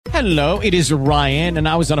Hello, it is Ryan, and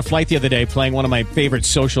I was on a flight the other day playing one of my favorite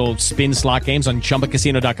social spin slot games on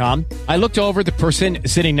ChumbaCasino.com. I looked over at the person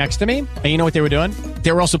sitting next to me, and you know what they were doing?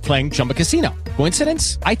 They were also playing Chumba Casino.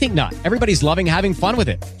 Coincidence? I think not. Everybody's loving having fun with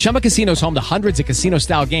it. Chumba Casino is home to hundreds of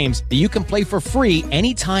casino-style games that you can play for free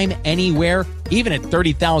anytime, anywhere, even at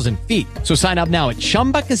 30,000 feet. So sign up now at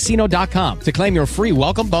ChumbaCasino.com to claim your free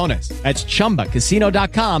welcome bonus. That's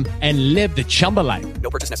ChumbaCasino.com and live the Chumba life.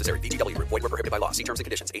 No purchase necessary. VGW. Void where prohibited by law. See terms and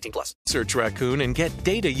conditions. 18+. Search Raccoon and get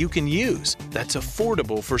data you can use that's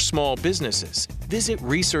affordable for small businesses. Visit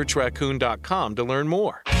ResearchRaccoon.com to learn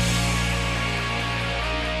more.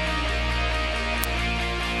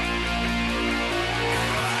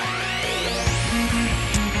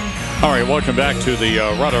 All right, welcome back to the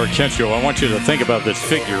Rod Arquette Show. I want you to think about this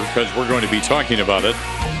figure because we're going to be talking about it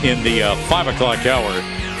in the 5 o'clock hour.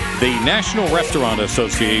 The National Restaurant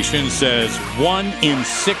Association says 1 in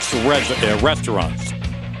 6 restaurants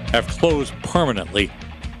have closed permanently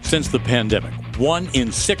since the pandemic. 1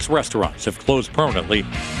 in 6 restaurants have closed permanently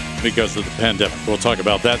because of the pandemic. We'll talk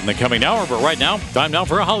about that in the coming hour, but right now, time now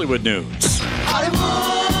for Hollywood news.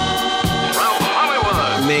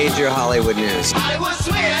 Major Hollywood news.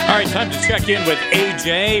 All right, time to check in with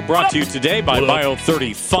AJ, brought to you today by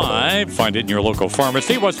Bio35. Find it in your local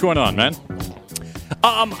pharmacy. What's going on, man?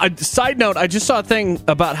 A side note, I just saw a thing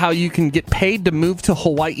about how you can get paid to move to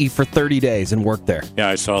Hawaii for 30 days and work there. Yeah,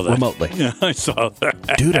 I saw that. Remotely. Yeah, I saw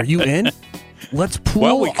that. Dude, are you in? Let's pool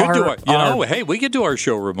Well, we could do our, we could do our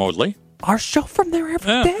show remotely. Our show from there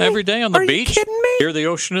every day? Every day on the beach. Are you kidding me? Hear the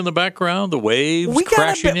ocean in the background, the waves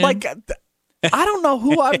crashing in. I don't know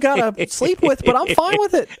who I've got to sleep with, but I'm fine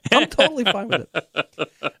with it. I'm totally fine with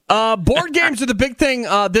it. Board games are the big thing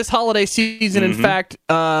this holiday season. In fact,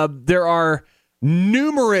 there are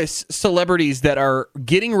numerous celebrities that are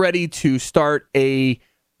getting ready to start a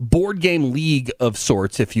board game league of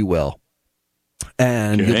sorts, if you will.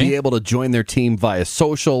 And you'll be able to join their team via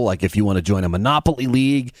social, like if you want to join a Monopoly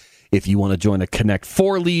league, if you want to join a Connect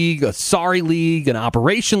 4 league, a Sorry league, an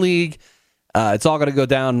Operation league. It's all going to go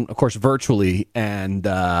down, of course, virtually, and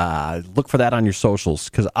look for that on your socials,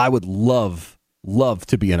 because I would love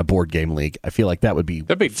to be in a board game league. I feel like that'd be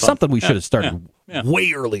something we should have started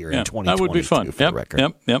way earlier in 2022. That would be fun. For the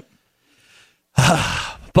record. Yep.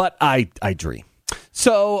 But I dream.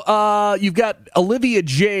 So you've got Olivia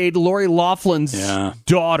Jade, Lori Loughlin's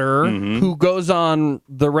daughter, who goes on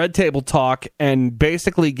the Red Table Talk and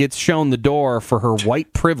basically gets shown the door for her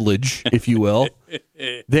white privilege, if you will.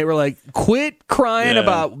 They were like, quit crying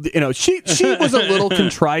about, she was a little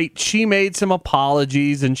contrite. She made some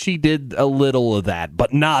apologies and she did a little of that,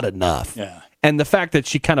 but not enough. Yeah. And the fact that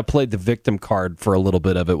she kind of played the victim card for a little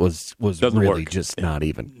bit of it was really just not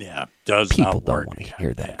even. Yeah, does people not work. Don't want to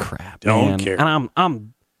hear that crap. Don't care. And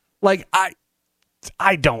I'm like,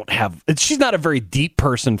 I don't have. She's not a very deep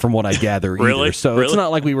person, from what I gather, Really? either. So Really? it's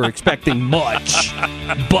not like we were expecting much.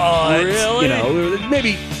 But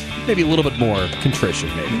maybe a little bit more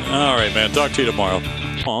contrition, maybe. All right, man. Talk to you tomorrow.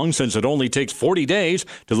 Since it only takes 40 days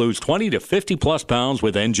to lose 20 to 50 plus pounds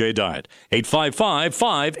with NJ Diet.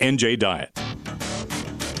 855-5NJ Diet.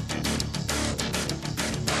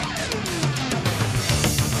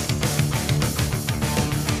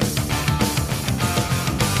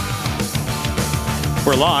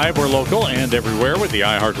 We're live, we're local, and everywhere with the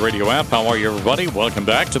iHeartRadio app. How are you, everybody? Welcome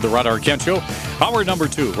back to the Rod Arquette Show. Hour number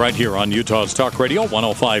 2 right here on Utah's Talk Radio,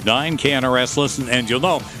 105.9 KNRS. Listen, and you'll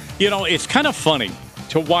know, it's kind of funny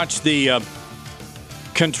to watch the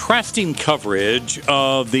contrasting coverage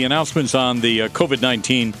of the announcements on the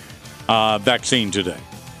COVID-19 vaccine today.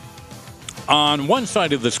 On one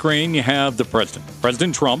side of the screen, you have the president,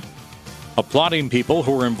 President Trump, applauding people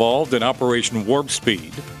who were involved in Operation Warp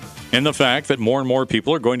Speed and the fact that more and more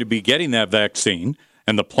people are going to be getting that vaccine,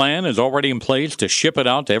 and the plan is already in place to ship it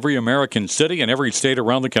out to every American city and every state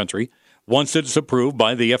around the country. Once it's approved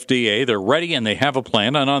by the FDA, they're ready and they have a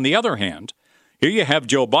plan. And on the other hand, here you have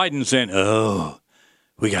Joe Biden saying,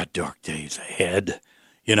 we got dark days ahead,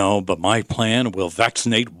 but my plan will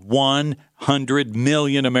vaccinate 100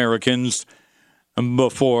 million Americans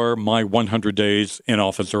before my 100 days in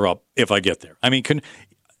office are up, if I get there. I mean,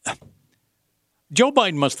 Joe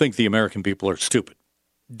Biden must think the American people are stupid.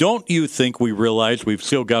 Don't you think we realize we've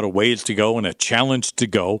still got a ways to go and a challenge to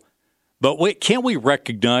go? But can't we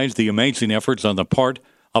recognize the amazing efforts on the part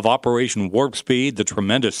of Operation Warp Speed, the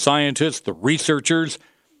tremendous scientists, the researchers,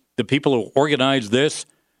 the people who organized this,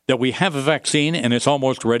 that we have a vaccine and it's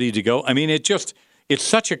almost ready to go? I mean, it's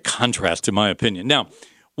such a contrast, in my opinion. Now,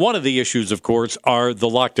 one of the issues, of course, are the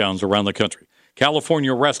lockdowns around the country.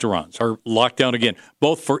 California restaurants are locked down again,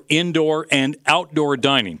 both for indoor and outdoor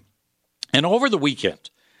dining. And over the weekend,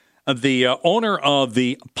 the owner of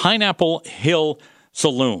the Pineapple Hill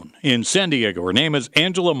Saloon in San Diego, her name is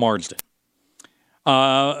Angela Marsden,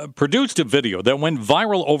 produced a video that went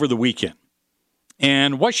viral over the weekend.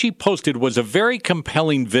 And what she posted was a very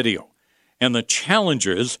compelling video and the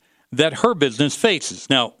challenges that her business faces.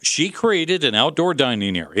 Now, she created an outdoor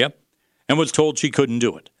dining area and was told she couldn't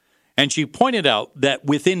do it. And she pointed out that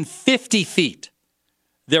within 50 feet,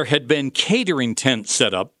 there had been catering tents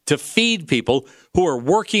set up to feed people who are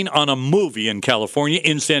working on a movie in California,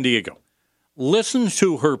 in San Diego. Listen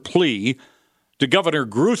to her plea to Governor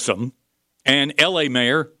Newsom and L.A.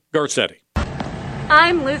 Mayor Garcetti.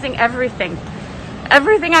 I'm losing everything.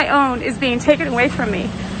 Everything I own is being taken away from me.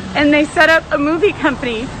 And they set up a movie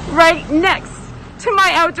company right next to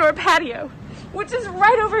my outdoor patio, which is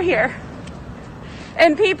right over here.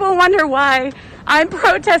 And people wonder why I'm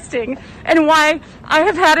protesting and why I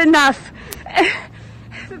have had enough.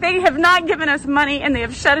 They have not given us money and they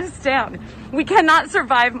have shut us down. We cannot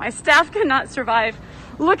survive. My staff cannot survive.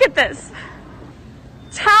 Look at this.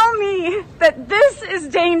 Tell me that this is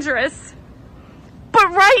dangerous, but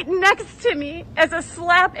right next to me as a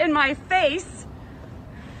slap in my face,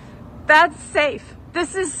 that's safe.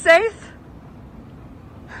 This is safe.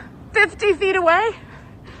 50 feet away.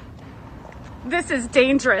 This is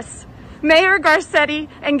dangerous. Mayor Garcetti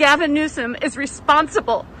and Gavin Newsom is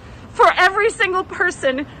responsible for every single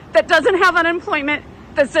person that doesn't have unemployment,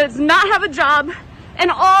 that does not have a job,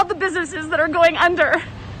 and all the businesses that are going under.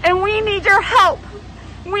 And we need your help.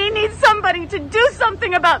 We need somebody to do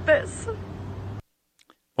something about this.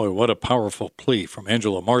 Boy, what a powerful plea from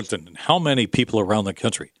Angela Marsden, and how many people around the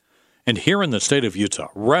country. And here in the state of Utah,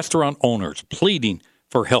 restaurant owners pleading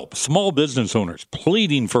for help, small business owners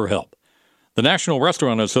pleading for help. The National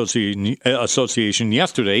Restaurant Association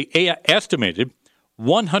yesterday estimated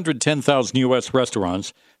 110,000 U.S.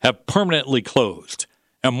 restaurants have permanently closed,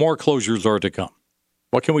 and more closures are to come.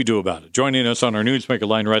 What can we do about it? Joining us on our Newsmaker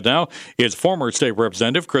line right now is former State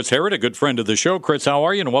Representative Chris Herrod, a good friend of the show. Chris, how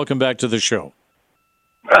are you? And welcome back to the show.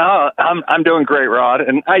 I'm doing great, Rod.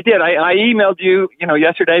 And I emailed you,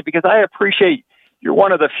 yesterday because I appreciate you're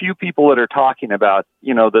one of the few people that are talking about,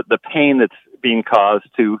 the pain that's being caused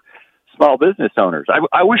to small business owners.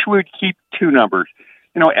 I wish we would keep two numbers.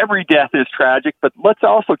 Every death is tragic, but let's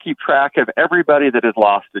also keep track of everybody that has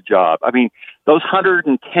lost a job. I mean, those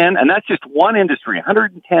 110, and that's just one industry,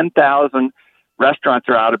 110,000 restaurants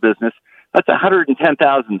are out of business. That's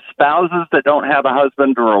 110,000 spouses that don't have a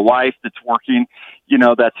husband or a wife that's working.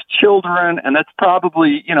 That's children, and that's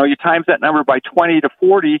probably, you times that number by 20 to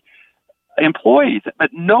 40 employees.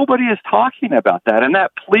 But nobody is talking about that. And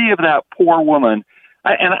that plea of that poor woman,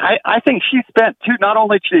 I think she spent, not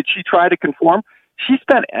only did she try to conform, she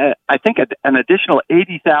spent, I think, an additional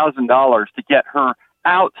 $80,000 to get her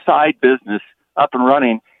outside business up and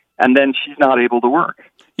running, and then she's not able to work.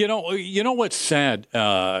 You know what's sad,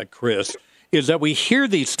 Chris, is that we hear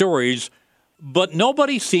these stories, but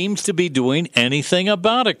nobody seems to be doing anything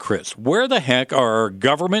about it, Chris. Where the heck are our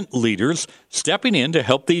government leaders stepping in to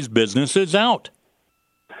help these businesses out?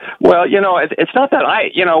 Well, it's not that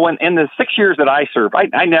when in the 6 years that I served,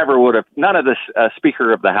 I never would have, none of the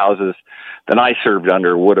Speaker of the Houses that I served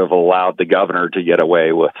under would have allowed the governor to get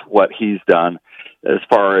away with what he's done as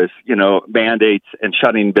far as, mandates and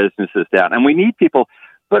shutting businesses down. And we need people,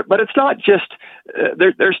 but it's not just,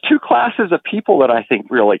 there's two classes of people that I think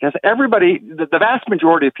really, because everybody, the vast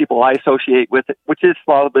majority of people I associate with, which is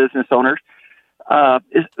small business owners,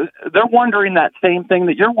 they're wondering that same thing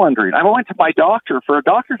that you're wondering. I went to my doctor for a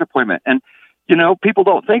doctor's appointment, and people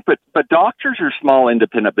don't think, but doctors are small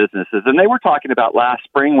independent businesses, and they were talking about last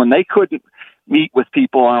spring when they couldn't meet with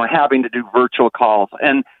people and having to do virtual calls,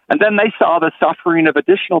 and then they saw the suffering of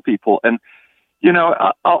additional people, and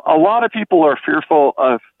a lot of people are fearful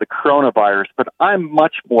of the coronavirus, but I'm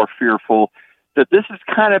much more fearful that this is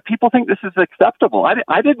people think this is acceptable.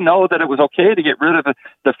 I didn't know that it was okay to get rid of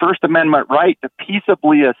the First Amendment right to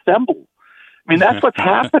peaceably assemble. I mean, that's what's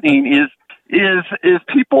happening is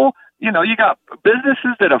people, you got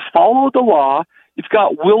businesses that have followed the law. You've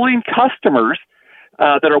got willing customers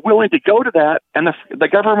that are willing to go to that, and the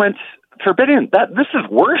government's forbidding that. This is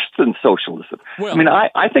worse than socialism. Well,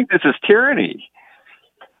 I think this is tyranny.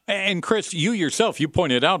 And Chris, you yourself, you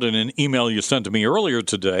pointed out in an email you sent to me earlier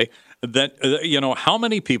today that, how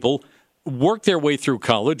many people work their way through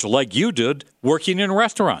college like you did working in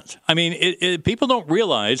restaurants. I mean, people don't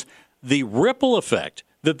realize the ripple effect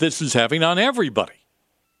that this is having on everybody.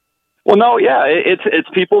 Well, no, yeah, it's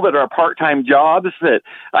people that are part-time jobs that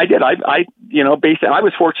I did. Basically, I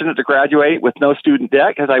was fortunate to graduate with no student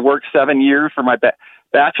debt because I worked 7 years for my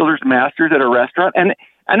bachelor's and master's at a restaurant, and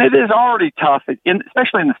And it is already tough,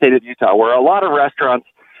 especially in the state of Utah, where a lot of restaurants,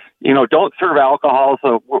 don't serve alcohol,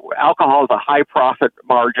 so alcohol is a high profit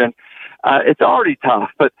margin. It's already tough,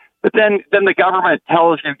 but then the government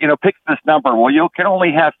tells you, picks this number. Well, you can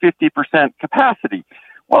only have 50% capacity.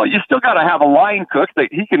 Well, you still got to have a line cook that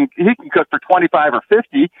he can cook for 25 or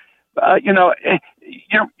 50.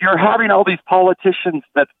 You're having all these politicians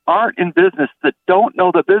that aren't in business, that don't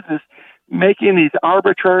know the business, making these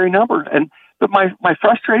arbitrary numbers. But my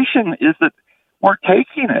frustration is that we're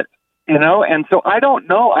taking it, and so I don't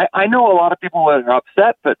know. I know a lot of people that are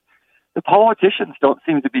upset, but the politicians don't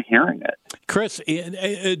seem to be hearing it. Chris,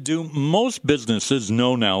 do most businesses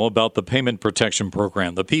know now about the Payment Protection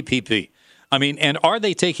Program, the PPP? I mean, and are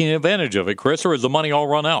they taking advantage of it, Chris, or is the money all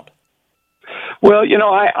run out? Well,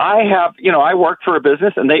 I have, I work for a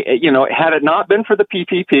business, and they, had it not been for the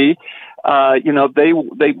PPP,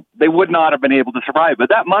 they would not have been able to survive. But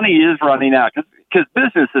that money is running out because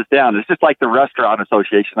business is down. It's just like the Restaurant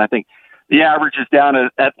Association. I think the average is down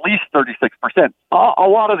at least 36%. A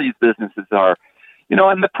lot of these businesses are,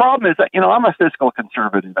 and the problem is that, I'm a fiscal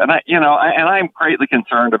conservative, and I'm greatly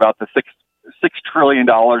concerned about the $6 trillion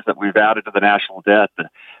that we've added to the national debt, the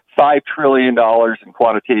 $5 trillion in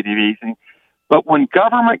quantitative easing. But when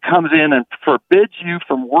government comes in and forbids you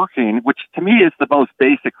from working, which to me is the most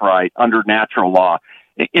basic right under natural law,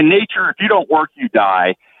 in nature, if you don't work, you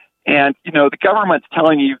die. And, the government's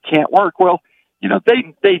telling you can't work. Well,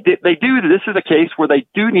 they do. This is a case where they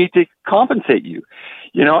do need to compensate you,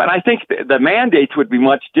 and I think the mandates would be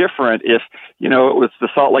much different if, it was the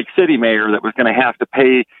Salt Lake City mayor that was going to have to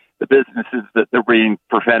pay the businesses that they're being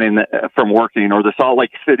preventing from working, or the Salt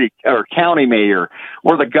Lake City or county mayor,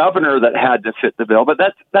 or the governor that had to fit the bill. But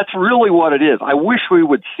that's really what it is. I wish we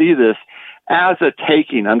would see this as a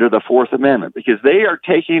taking under the Fourth Amendment, because they are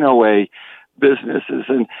taking away businesses.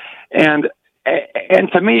 And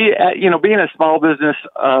to me, being a small business,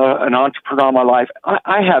 an entrepreneur all my life,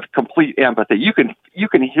 I have complete empathy. You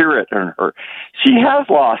can hear it in her. She has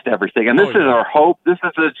lost everything, and this is her hope. This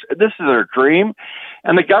is her dream,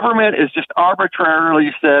 and the government is just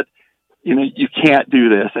arbitrarily said, you can't do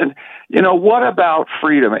this. And what about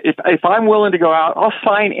freedom? If I'm willing to go out, I'll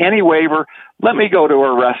sign any waiver. Let me go to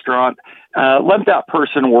a restaurant. Let that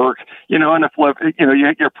person work. And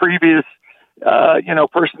if your previous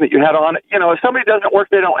person that you had on, if somebody doesn't work,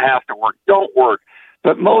 they don't have to work. Don't work.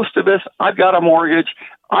 But most of us, I've got a mortgage.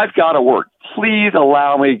 I've got to work. Please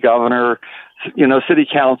allow me, Governor, city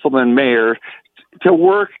councilman, mayor, to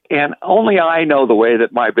work. And only I know the way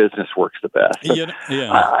that my business works the best.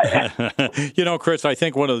 Chris, I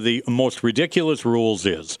think one of the most ridiculous rules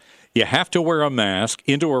is you have to wear a mask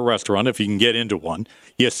into a restaurant if you can get into one.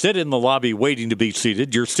 You sit in the lobby waiting to be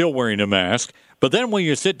seated. You're still wearing a mask. But then when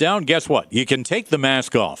you sit down, guess what? You can take the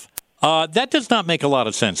mask off. That does not make a lot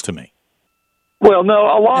of sense to me. Well, no,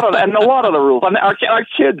 a lot of the rules. I mean, our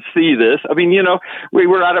kids see this. I mean, we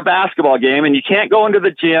were at a basketball game, and you can't go into the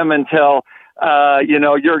gym until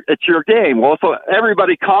it's your game. Well, so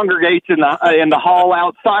everybody congregates in the hall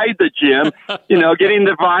outside the gym, getting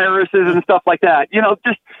the viruses and stuff like that. And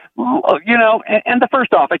the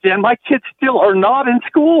first off, again, my kids still are not in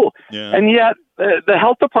school, and yet the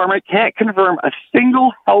health department can't confirm a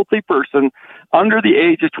single healthy person under the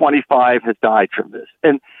age of 25 has died from this.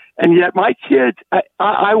 And yet my kids,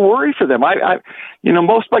 I worry for them.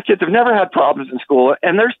 Most of my kids have never had problems in school,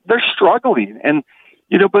 and they're struggling. And,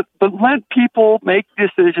 but let people make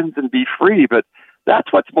decisions and be free. But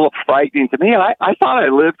that's what's most frightening to me. I thought I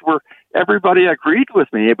lived where everybody agreed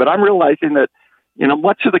with me, but I'm realizing that,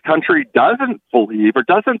 much of the country doesn't believe or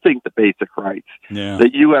doesn't think the basic rights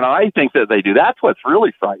that you and I think that they do. That's what's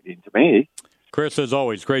really frightening to me. Chris, as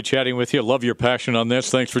always, great chatting with you. Love your passion on this.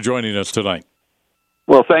 Thanks for joining us tonight.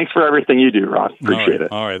 Well, thanks for everything you do, Ron. Appreciate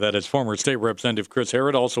it. All right. That is former State Representative Chris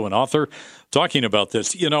Herrod, also an author, talking about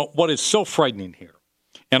this. What is so frightening here,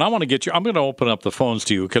 and I'm going to open up the phones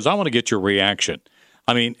to you because I want to get your reaction.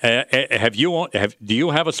 I mean, do you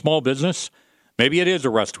have a small business? Maybe it is a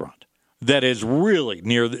restaurant that is really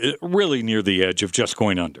near the edge of just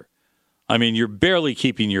going under. I mean, you're barely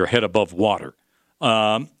keeping your head above water.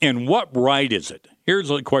 And what right is it?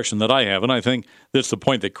 Here's a question that I have, and I think this is the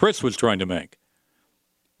point that Chris was trying to make.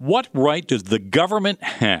 What right does the government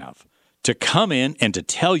have to come in and to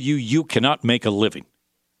tell you cannot make a living?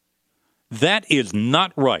 That is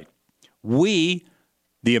not right. We,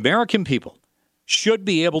 the American people, should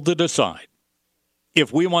be able to decide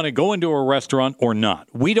if we want to go into a restaurant or not.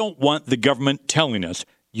 We don't want the government telling us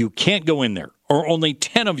you can't go in there, or only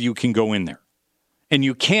 10 of you can go in there. And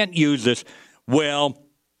you can't use this,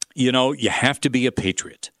 you have to be a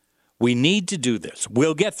patriot. We need to do this.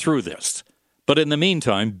 We'll get through this. But in the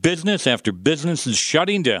meantime, business after business is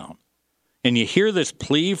shutting down. And you hear this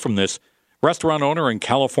plea from this restaurant owner in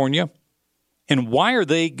California. And why are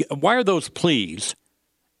those pleas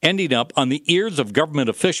ending up on the ears of government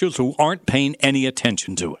officials who aren't paying any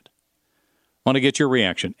attention to it? I want to get your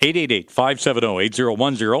reaction.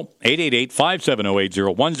 888-570-8010,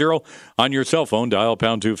 888-570-8010. On your cell phone, dial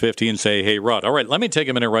pound 250 and say, hey, Rod. All right, let me take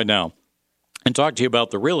a minute right now and talk to you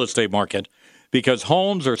about the real estate market, because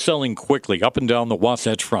homes are selling quickly up and down the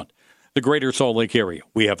Wasatch Front, the greater Salt Lake area.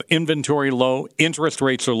 We have inventory low, interest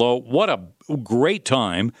rates are low. What a great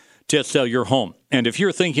time to sell your home. And if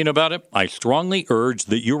you're thinking about it, I strongly urge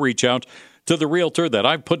that you reach out to the realtor that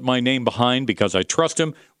I've put my name behind because I trust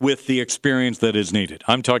him with the experience that is needed.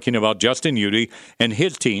 I'm talking about Justin Udy and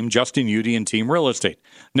his team, Justin Udy and Team Real Estate.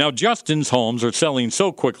 Now, Justin's homes are selling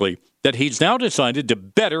so quickly that he's now decided to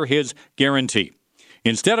better his guarantee.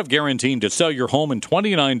 Instead of guaranteeing to sell your home in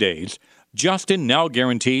 29 days, Justin now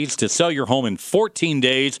guarantees to sell your home in 14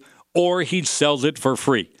 days, or he sells it for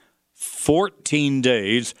free. 14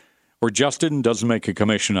 days, or Justin doesn't make a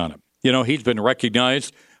commission on it. You know, he's been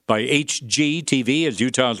recognized by HGTV as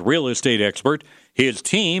Utah's real estate expert. His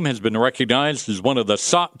team has been recognized as one of the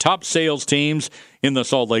top sales teams in the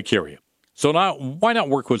Salt Lake area. So now, why not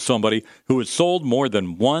work with somebody who has sold more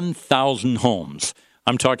than 1,000 homes?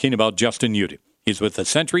 I'm talking about Justin Udy. He's with the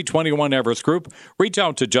Century 21 Everest Group. Reach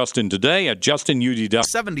out to Justin today at JustinUdy.com.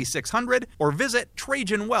 7600 or visit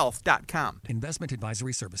TrajanWealth.com. Investment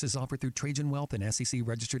advisory services offered through Trajan Wealth and SEC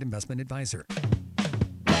Registered Investment Advisor.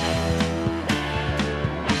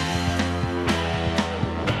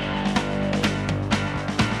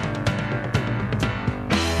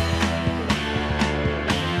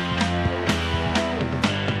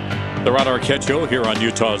 The Rod Arquette Show here on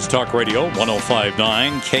Utah's Talk Radio, 105.9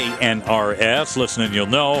 KNRS. Listen and you'll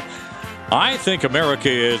know. I think America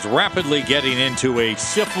is rapidly getting into a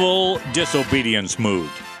civil disobedience mood.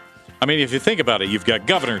 I mean, if you think about it, you've got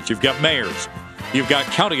governors, you've got mayors, you've got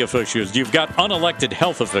county officials, you've got unelected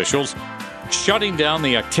health officials shutting down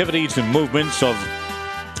the activities and movements of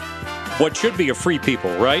what should be a free people,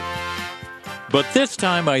 right? But this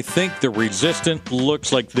time, I think the resistant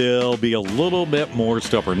looks like they'll be a little bit more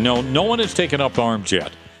stubborn. No one has taken up arms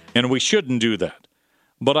yet, and we shouldn't do that.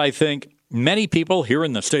 But I think many people here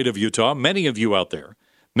in the state of Utah, many of you out there,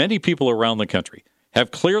 many people around the country have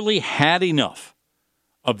clearly had enough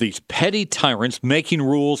of these petty tyrants making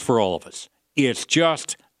rules for all of us. It's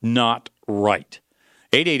just not right.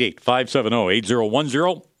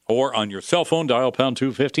 888-570-8010, or on your cell phone, dial pound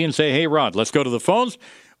 250 and say, hey, Rod, let's go to the phones.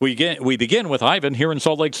 We begin with Ivan here in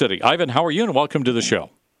Salt Lake City. Ivan, how are you, and welcome to the show.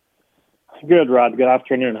 Good, Rod. Good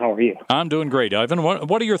afternoon. How are you? I'm doing great, Ivan.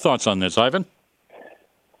 What are your thoughts on this, Ivan?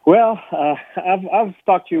 Well, I've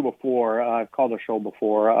talked to you before. I've called the show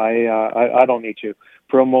before. I don't need to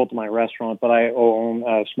promote my restaurant, but I own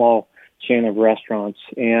a small chain of restaurants,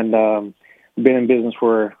 and been in business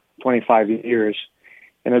for 25 years,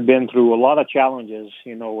 and I've been through a lot of challenges,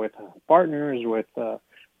 with partners, with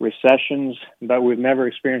recessions, but we've never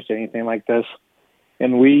experienced anything like this.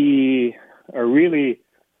 And we are we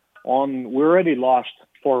already lost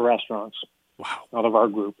 4 restaurants out of our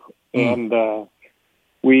group. And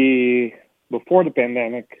before the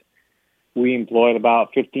pandemic, we employed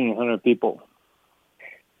about 1,500 people.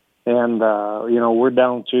 And, we're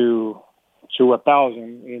down to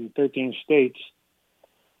 1,000 in 13 states.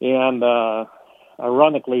 And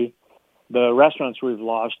ironically, the restaurants we've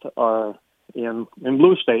lost are in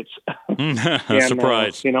blue states, and,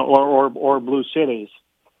 surprise, or blue cities,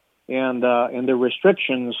 and the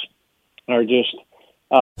restrictions are just.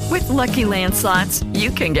 With Lucky Land Slots,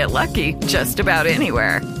 you can get lucky just about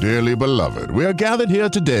anywhere. Dearly beloved, we are gathered here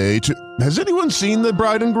today to. Has anyone seen the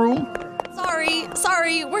bride and groom?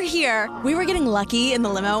 Sorry, we're here. We were getting lucky in the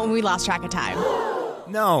limo, and we lost track of time.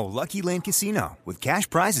 No, Lucky Land Casino, with cash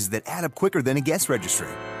prizes that add up quicker than a guest registry.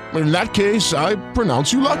 In that case, I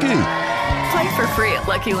pronounce you lucky. Play for free at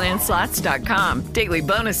LuckyLandSlots.com. Daily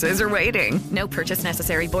bonuses are waiting. No purchase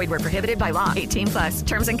necessary. Void where prohibited by law. 18+.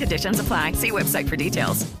 Terms and conditions apply. See website for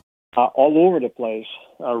details. All over the place.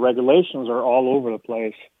 Regulations are all over the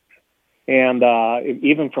place, and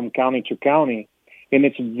even from county to county. And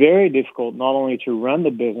it's very difficult not only to run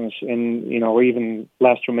the business and even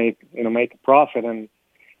less to make a profit, and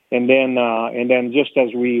then just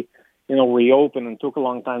as we reopen, and took a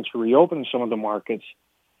long time to reopen some of the markets.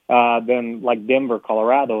 Then, like Denver,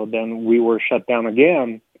 Colorado, then we were shut down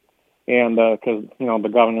again, and because the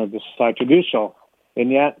governor decided to do so,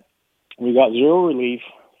 and yet we got zero relief,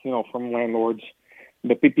 from landlords.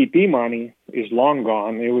 The PPP money is long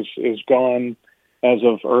gone. It was gone as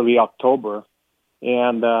of early October,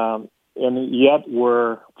 and and yet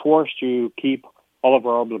we're forced to keep all of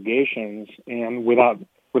our obligations and without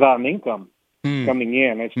an income coming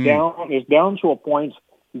in. It's down to a point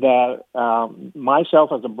that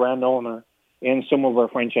myself as a brand owner and some of our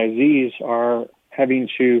franchisees are having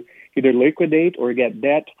to either liquidate or get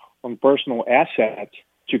debt on personal assets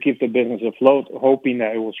to keep the business afloat, hoping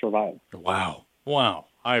that it will survive. Wow,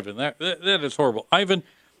 Ivan, that is horrible. Ivan,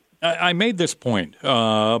 I made this point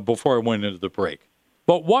before I went into the break,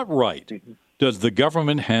 but what right does the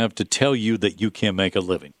government have to tell you that you can't make a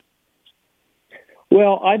living?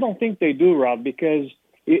 Well, I don't think they do, Rob, because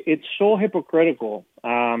it's so hypocritical.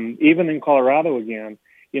 Even in Colorado again,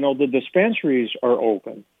 the dispensaries are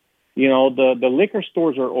open. The liquor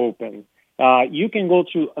stores are open. You can go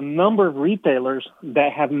to a number of retailers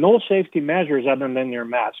that have no safety measures other than their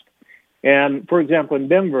mask. And, for example, in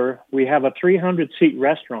Denver, we have a 300-seat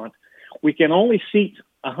restaurant. We can only seat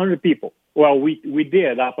 100 people. Well, we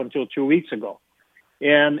did up until 2 weeks ago.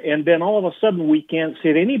 And then all of a sudden we can't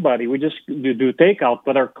seat anybody. We just do takeout,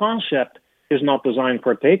 but our concept is not designed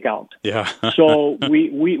for takeout. Yeah. So we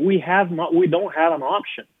don't have an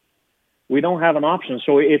option. We don't have an option.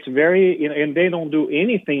 So it's very, and they don't do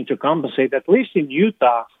anything to compensate, at least in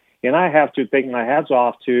Utah. And I have to take my hats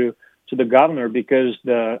off to the governor because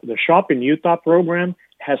the Shop in Utah program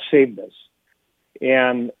has saved us.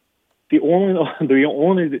 And the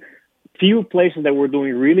only few places that we're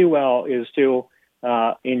doing really well is still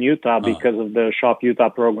in Utah because of the Shop Utah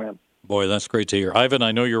program. Boy, that's great to hear. Ivan,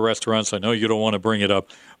 I know your restaurants. I know you don't want to bring it up,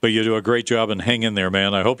 but you do a great job and hang in there,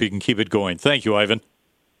 man. I hope you can keep it going. Thank you, Ivan.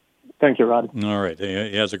 Thank you, Rod. All right.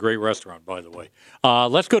 He has a great restaurant, by the way.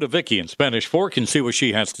 Let's go to Vicky in Spanish Fork and see what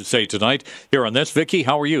she has to say tonight. Here on this, Vicky,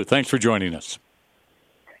 how are you? Thanks for joining us.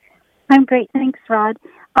 I'm great. Thanks, Rod.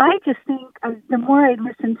 I just think the more I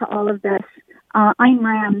listen to all of this, Ayn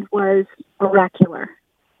Rand was oracular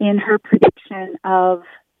in her prediction of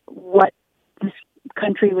what this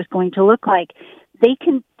country was going to look like.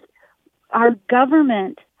 Our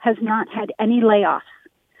government has not had any layoffs.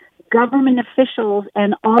 Government officials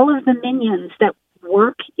and all of the minions that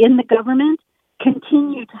work in the government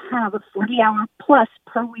continue to have a 40-hour plus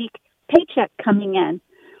per week paycheck coming in.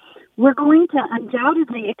 We're going to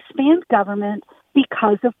undoubtedly expand government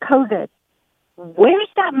because of COVID. Where's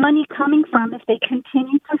that money coming from if they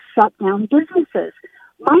continue to shut down businesses?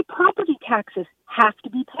 My property taxes have to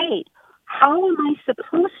be paid. How am I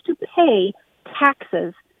supposed to pay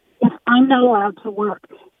taxes if I'm not allowed to work?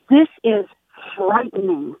 This is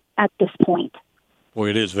frightening at this point. Boy,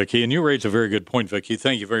 it is, Vicky. And you raise a very good point, Vicky.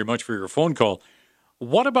 Thank you very much for your phone call.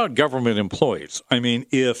 What about government employees? I mean,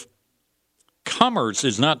 if commerce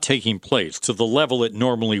is not taking place to the level it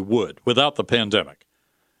normally would without the pandemic,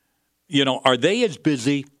 are they as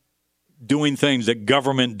busy doing things that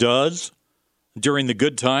government does during the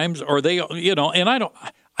good times? Or are they, and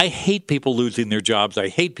I hate people losing their jobs. I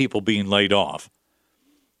hate people being laid off.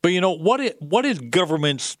 But, what is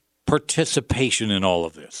government's participation in all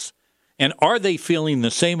of this? And are they feeling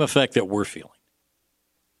the same effect that we're feeling?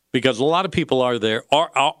 Because a lot of people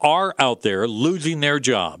are out there losing their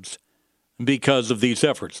jobs because of these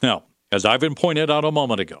efforts. Now, as Ivan pointed out a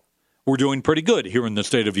moment ago, we're doing pretty good here in the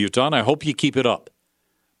state of Utah, and I hope you keep it up.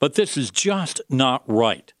 But this is just not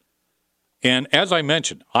right. And as I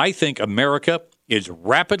mentioned, I think America is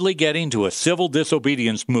rapidly getting to a civil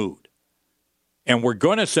disobedience mood. And we're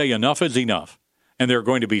going to say enough is enough. And there are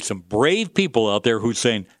going to be some brave people out there who's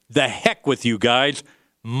saying, the heck with you guys.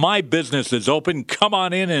 My business is open. Come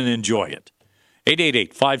on in and enjoy it.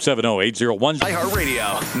 888-570-8010.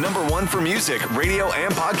 iHeartRadio, number one for music, radio,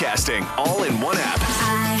 and podcasting, all in one app.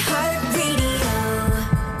 iHeartRadio.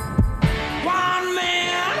 One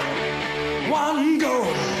man, one goal.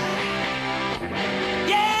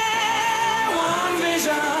 Yeah, one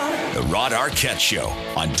vision. The Rod Arquette Show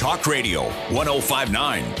on Talk Radio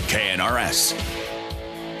 105.9 KNRS.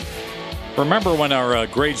 Remember when our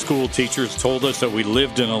grade school teachers told us that we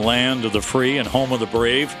lived in a land of the free and home of the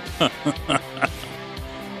brave?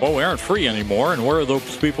 Well, we aren't free anymore, and where are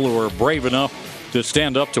those people who are brave enough to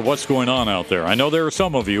stand up to what's going on out there? I know there are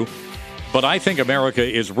some of you, but I think America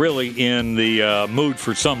is really in the mood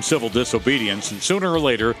for some civil disobedience, and sooner or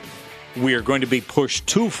later, we are going to be pushed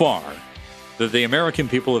too far that the American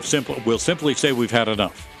people will simply say we've had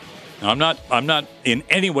enough. Now, I'm not in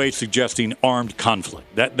any way suggesting armed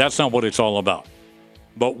conflict. That's not what it's all about.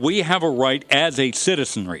 But we have a right as a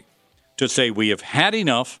citizenry to say we have had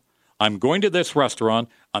enough. I'm going to this restaurant.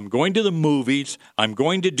 I'm going to the movies. I'm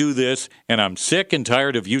going to do this, and I'm sick and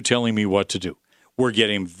tired of you telling me what to do. We're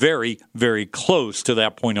getting very, very close to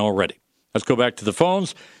that point already. Let's go back to the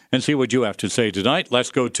phones and see what you have to say tonight.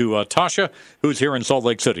 Let's go to Tasha, who's here in Salt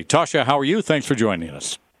Lake City. Tasha, how are you? Thanks for joining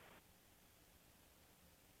us.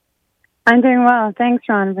 I'm doing well. Thanks,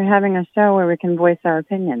 Ron, for having a show where we can voice our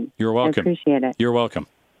opinions. You're welcome. I appreciate it. You're welcome.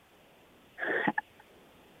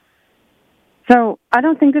 So I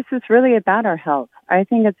don't think this is really about our health. I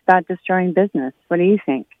think it's about destroying business. What do you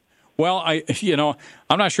think? Well,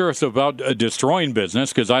 I'm not sure it's about destroying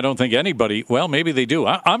business because I don't think anybody, well, maybe they do.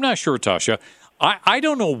 I'm not sure, Tasha. I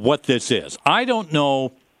don't know what this is. I don't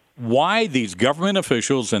know why these government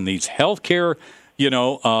officials and these healthcare,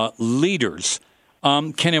 leaders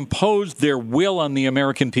can impose their will on the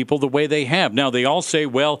American people the way they have. Now, they all say,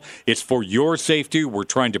 well, it's for your safety. We're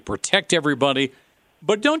trying to protect everybody.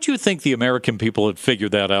 But don't you think the American people had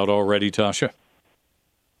figured that out already, Tasha?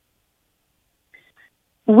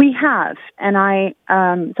 We have, and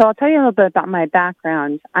so I'll tell you a little bit about my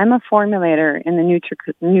background. I'm a formulator in the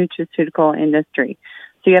nutraceutical industry.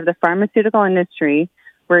 So you have the pharmaceutical industry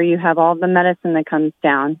where you have all the medicine that comes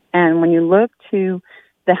down. And when you look to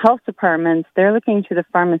the health departments, they're looking to the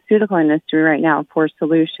pharmaceutical industry right now for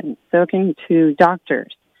solutions. They're looking to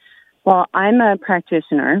doctors. Well, I'm a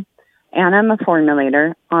practitioner. And I'm a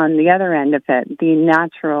formulator on the other end of it,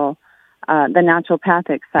 the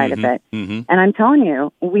naturopathic side of it. Mm-hmm. And I'm telling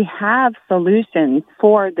you, we have solutions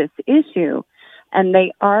for this issue, and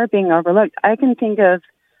they are being overlooked. I can think of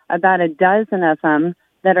about a dozen of them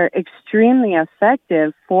that are extremely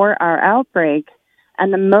effective for our outbreak.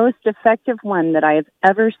 And the most effective one that I have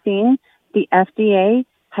ever seen, the FDA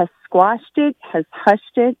has squashed it, has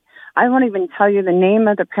hushed it. I won't even tell you the name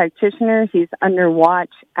of the practitioner. He's under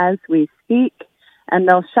watch as we speak, and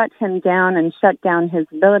they'll shut him down and shut down his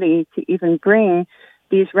ability to even bring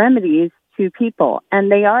these remedies to people, and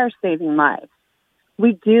they are saving lives.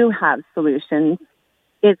 We do have solutions.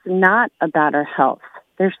 It's not about our health.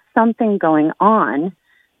 There's something going on,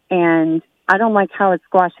 and I don't like how it's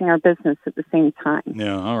squashing our business at the same time.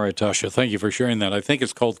 Yeah, all right, Tasha. Thank you for sharing that. I think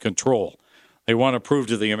it's called control. They want to prove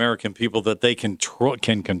to the American people that they can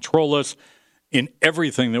control us in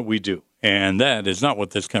everything that we do. And that is not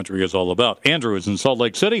what this country is all about. Andrew is in Salt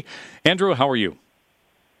Lake City. Andrew, how are you?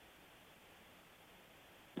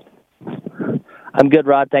 I'm good,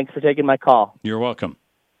 Rod. Thanks for taking my call. You're welcome.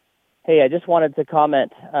 Hey, I just wanted to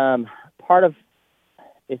comment. Part of,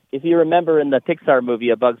 if you remember in the Pixar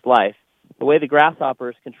movie A Bug's Life, the way the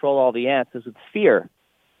grasshoppers control all the ants is with fear.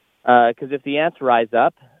 Because if the ants rise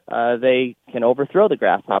up, they can overthrow the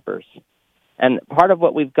grasshoppers. And part of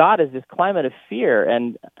what we've got is this climate of fear,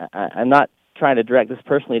 and I'm not trying to direct this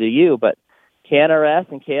personally to you, but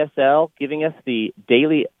KNRS and KSL giving us the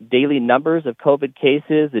daily numbers of COVID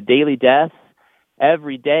cases, the daily deaths,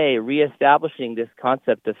 every day reestablishing this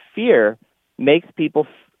concept of fear makes people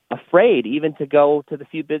afraid even to go to the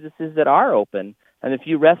few businesses that are open and the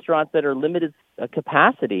few restaurants that are limited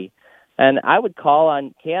capacity. And I would call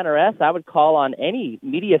on KNRS, I would call on any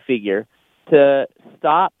media figure to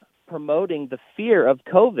stop promoting the fear of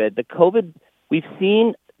COVID. The COVID, we've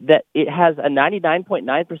seen that it has a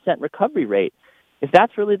 99.9% recovery rate. If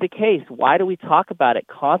that's really the case, why do we talk about it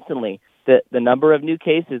constantly? The number of new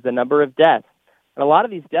cases, the number of deaths. And a lot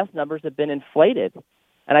of these death numbers have been inflated.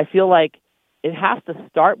 And I feel like it has to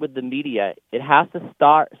start with the media. It has to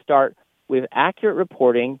start with accurate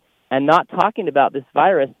reporting and not talking about this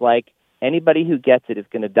virus like anybody who gets it is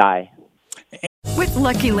going to die. With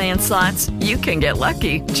Lucky Land Slots, you can get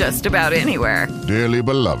lucky just about anywhere. Dearly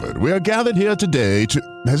beloved, we are gathered here today to...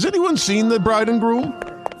 Has anyone seen the bride and groom?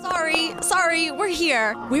 Sorry, we're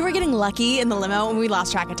here. We were getting lucky in the limo and we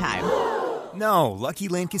lost track of time. No, Lucky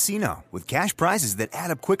Land Casino, with cash prizes that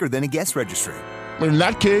add up quicker than a guest registry. In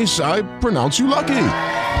that case, I pronounce you lucky.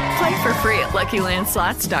 Play for free at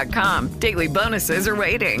LuckyLandSlots.com. Daily bonuses are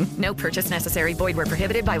waiting. No purchase necessary. Void where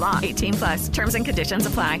prohibited by law. 18+. Terms and conditions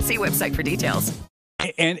apply. See website for details.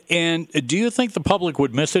 And do you think the public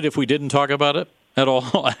would miss it if we didn't talk about it at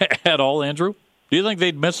all, Andrew? Do you think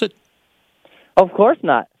they'd miss it? Of course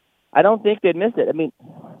not. I don't think they'd miss it. I mean,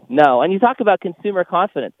 no. And you talk about consumer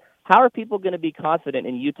confidence. How are people going to be confident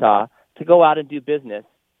in Utah to go out and do business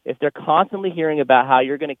if they're constantly hearing about how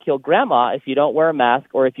you're going to kill grandma if you don't wear a mask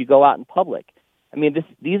or if you go out in public? I mean,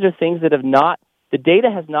 these are things that the data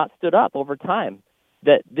has not stood up over time,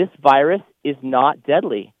 that this virus is not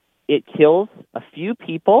deadly. It kills a few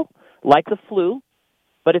people, like the flu,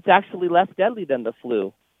 but it's actually less deadly than the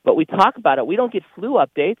flu. But we talk about it. We don't get flu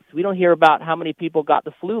updates. We don't hear about how many people got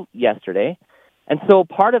the flu yesterday. And so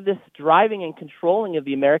part of this driving and controlling of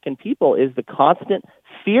the American people is the constant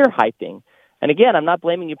fear hyping. And again, I'm not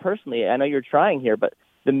blaming you personally. I know you're trying here, but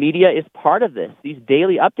the media is part of this. These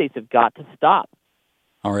daily updates have got to stop.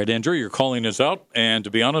 All right, Andrew, you're calling us out, and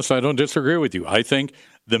to be honest, I don't disagree with you. I think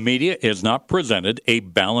the media has not presented a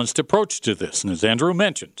balanced approach to this. And as Andrew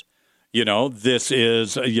mentioned, this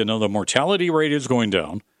is, the mortality rate is going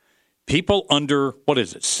down. People under,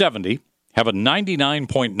 70, have a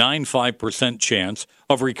 99.95% chance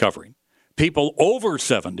of recovering. People over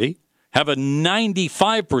 70 have a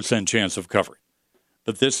 95% chance of covering.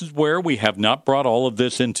 But this is where we have not brought all of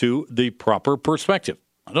this into the proper perspective.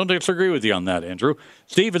 I don't disagree with you on that, Andrew.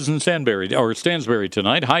 Steve is in Stansbury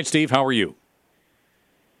tonight. Hi, Steve. How are you?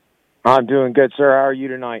 I'm doing good, sir. How are you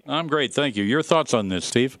tonight? I'm great, thank you. Your thoughts on this,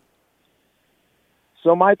 Steve?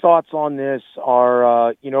 So my thoughts on this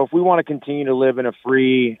are, if we want to continue to live in a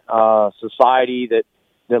free society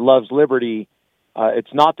that loves liberty,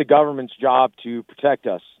 it's not the government's job to protect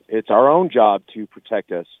us. It's our own job to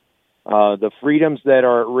protect us. The freedoms that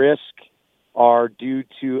are at risk are due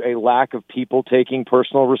to a lack of people taking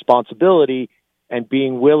personal responsibility and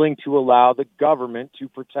being willing to allow the government to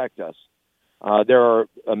protect us. There are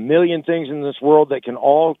a million things in this world that can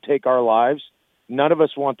all take our lives. None of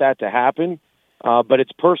us want that to happen, but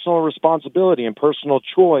it's personal responsibility and personal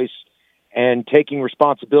choice and taking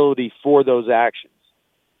responsibility for those actions.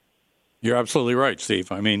 You're absolutely right,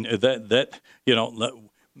 Steve. I mean,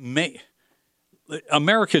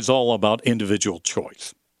 America is all about individual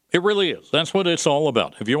choice. It really is. That's what it's all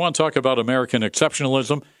about. If you want to talk about American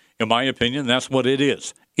exceptionalism, in my opinion, that's what it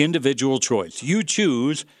is. Individual choice. You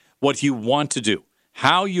choose what you want to do,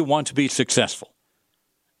 how you want to be successful.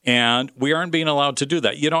 And we aren't being allowed to do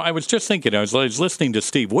that. I was just thinking, I was listening to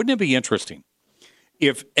Steve, wouldn't it be interesting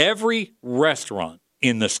if every restaurant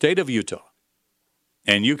in the state of Utah,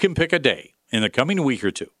 and you can pick a day in the coming week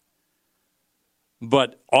or two,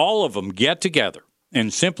 but all of them get together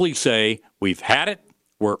and simply say, we've had it.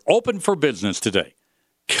 We're open for business today.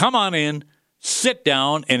 Come on in, sit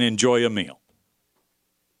down, and enjoy a meal.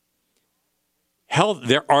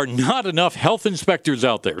 There are not enough health inspectors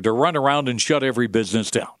out there to run around and shut every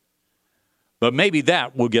business down. But maybe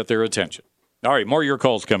that will get their attention. All right, more of your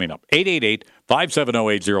calls coming up.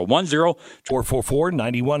 888-570-8010.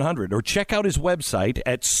 444-9100. Or check out his website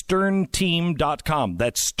at sternteam.com.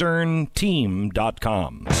 That's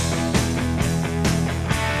sternteam.com.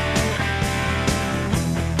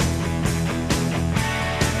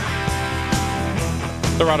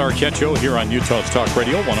 The Rod Arquette Show here on Utah's Talk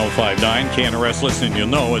Radio, 105.9 KNRS. Listen, you'll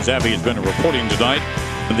know, as Abby has been reporting tonight,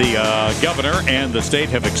 the governor and the state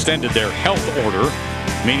have extended their health order,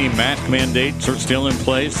 meaning mask mandates are still in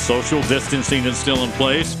place, social distancing is still in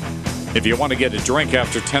place. If you want to get a drink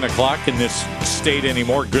after 10 o'clock in this state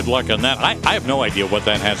anymore, good luck on that. I have no idea what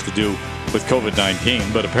that has to do with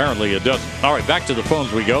COVID-19, but apparently it doesn't. All right, back to the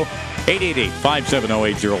phones we go.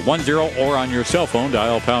 888-570-8010, or on your cell phone,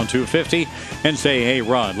 dial pound 250 and say, hey,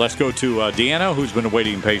 Rod. Let's go to Deanna, who's been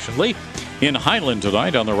waiting patiently in Highland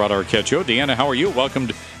tonight on the Rod Arquette Show. Deanna, how are you? Welcome,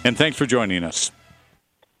 and thanks for joining us.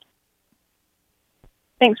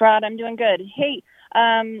 Thanks, Rod. I'm doing good. Hey,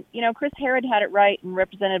 Chris Herod had it right and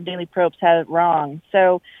Representative Daley Probst had it wrong.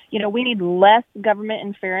 So, we need less government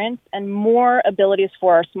interference and more abilities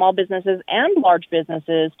for our small businesses and large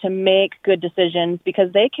businesses to make good decisions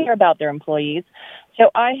because they care about their employees. So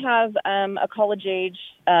I have a college-age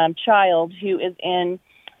child who is in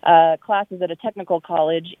classes at a technical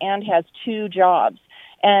college and has 2 jobs.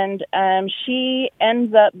 And she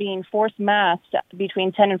ends up being forced masked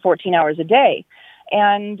between 10 and 14 hours a day.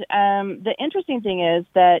 And the interesting thing is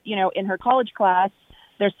that, in her college class,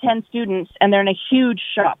 there's 10 students and they're in a huge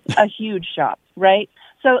shop, right?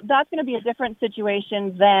 So that's going to be a different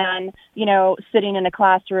situation than, sitting in a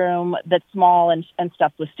classroom that's small and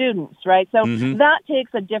stuffed with students, right? So that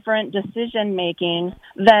takes a different decision making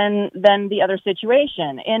than the other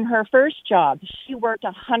situation. In her first job, she worked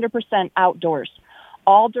 100% outdoors.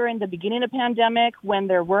 All during the beginning of the pandemic when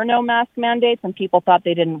there were no mask mandates and people thought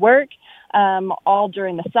they didn't work. All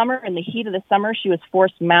during the summer, in the heat of the summer, she was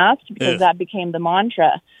forced masked because that became the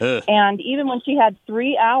mantra. And even when she had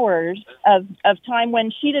 3 hours of time when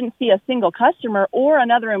she didn't see a single customer or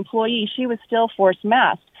another employee, she was still forced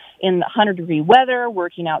masked in 100-degree weather,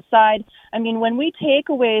 working outside. I mean, when we take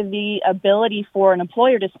away the ability for an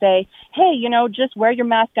employer to say, hey, just wear your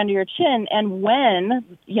mask under your chin, and when,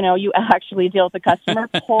 you actually deal with the customer,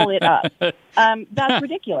 pull it up. That's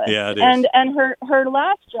ridiculous. Yeah, it is. And her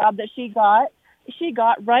last job that she got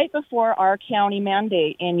right before our county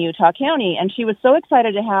mandate in Utah County, and she was so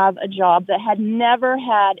excited to have a job that had never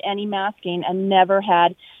had any masking and never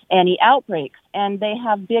had any outbreaks. And they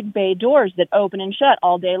have big bay doors that open and shut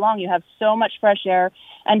all day long. You have so much fresh air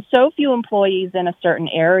and so few employees in a certain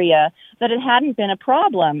area that it hadn't been a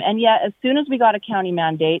problem. And yet, as soon as we got a county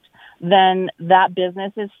mandate, then that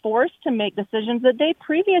business is forced to make decisions that they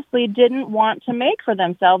previously didn't want to make for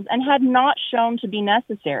themselves and had not shown to be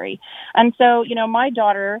necessary. And so, my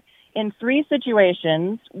daughter, in 3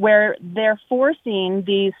 situations where they're forcing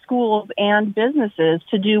these schools and businesses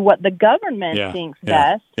to do what the government thinks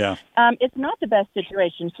best, it's not the best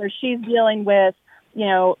situation. So she's dealing with,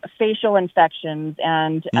 facial infections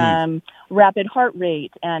and rapid heart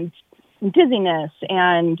rate and dizziness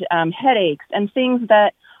and headaches and things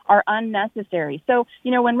that are unnecessary. So,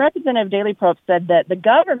 when Representative Daley Probst said that the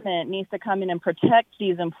government needs to come in and protect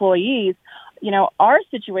these employees, our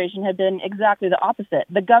situation had been exactly the opposite.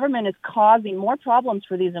 The government is causing more problems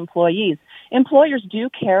for these employees. Employers do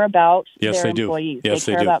care about their employees. They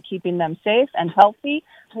care about keeping them safe and healthy.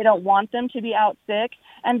 They don't want them to be out sick.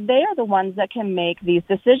 And they are the ones that can make these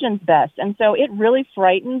decisions best. And so it really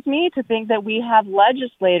frightens me to think that we have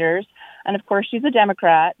legislators, and of course she's a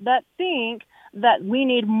Democrat, that think that we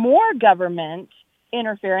need more government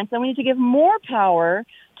interference and we need to give more power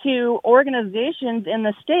to organizations in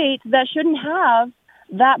the state that shouldn't have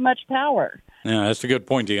that much power. Yeah, that's a good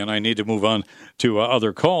point, Deanna. I need to move on to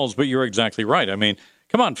other calls, but you're exactly right. I mean,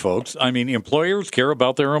 come on, folks. I mean, employers care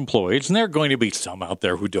about their employees, and there are going to be some out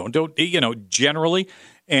there who don't generally.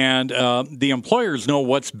 And the employers know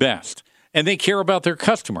what's best, and they care about their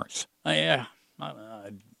customers. I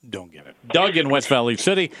don't get it. Doug in West Valley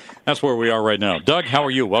City, that's where we are right now. Doug, how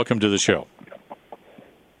are you? Welcome to the show.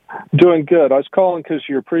 Doing good. I was calling because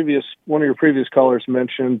one of your previous callers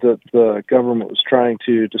mentioned that the government was trying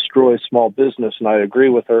to destroy small business, and I agree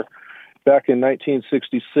with her. Back in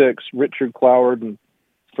 1966, Richard Cloward and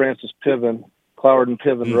Francis Piven,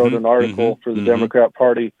 wrote an article for the Democrat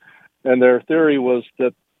Party, and their theory was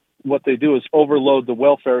that what they do is overload the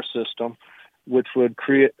welfare system, which would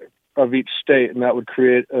create of each state, and that would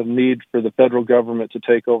create a need for the federal government to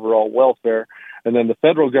take over all welfare, and then the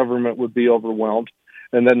federal government would be overwhelmed.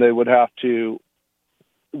 And then they would the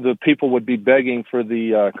people would be begging for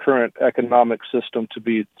the current economic system to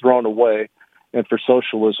be thrown away and for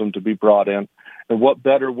socialism to be brought in. And what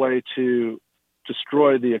better way to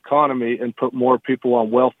destroy the economy and put more people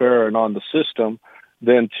on welfare and on the system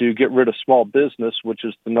than to get rid of small business, which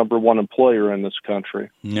is the number one employer in this country.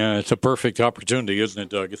 Yeah, it's a perfect opportunity, isn't it,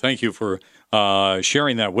 Doug? Thank you for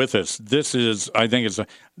sharing that with us. This is, I think,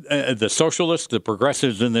 the socialists, the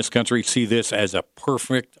progressives in this country see this as a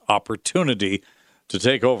perfect opportunity to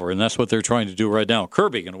take over, and that's what they're trying to do right now.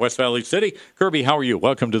 Kirby in West Valley City. Kirby, how are you?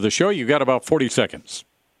 Welcome to the show. You got about 40 seconds.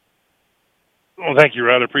 Well, thank you,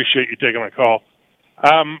 Rod. I appreciate you taking my call.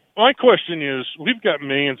 My question is, we've got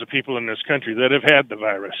millions of people in this country that have had the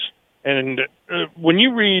virus. And when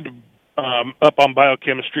you read up on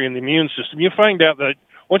biochemistry and the immune system, you find out that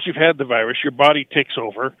once you've had the virus, your body takes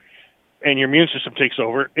over and your immune system takes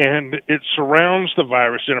over, and it surrounds the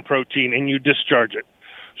virus in a protein and you discharge it.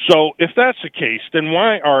 So if that's the case, then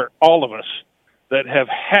why are all of us that have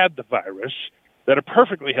had the virus, that are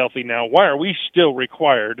perfectly healthy now, why are we still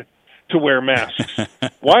required to wear masks?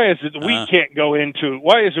 Why is it we can't go into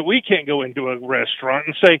a restaurant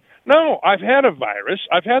and say, "No, I've had a virus.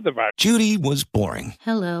 I've had the virus." Judy was boring.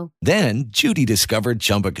 Hello. Then Judy discovered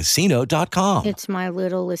ChumbaCasino.com. It's my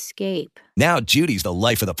little escape. Now Judy's the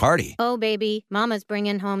life of the party. Oh, baby, mama's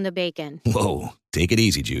bringing home the bacon. Whoa, take it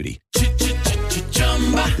easy, Judy.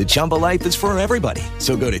 The Chumba life is for everybody.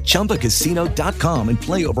 So go to ChumbaCasino.com and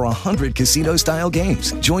play over 100 casino-style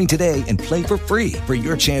games. Join today and play for free for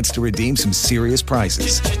your chance to redeem some serious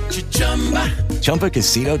prizes.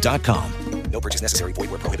 ChumbaCasino.com. No purchase necessary. Void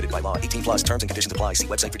where prohibited by law. 18 plus terms and conditions apply. See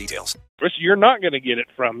website for details. You're not going to get it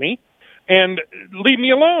from me, and leave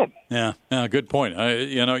me alone. Yeah, good point.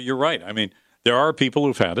 You're right. I mean, there are people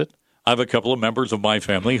who've had it. I have a couple of members of my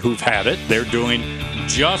family who've had it. They're doing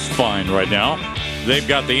just fine right now. They've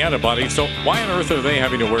got the antibody, so why on earth are they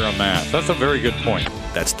having to wear a mask? That's a very good point.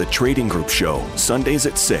 That's the Trading Group Show, Sundays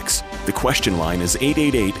at 6. The question line is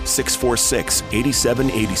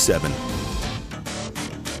 888-646-8787.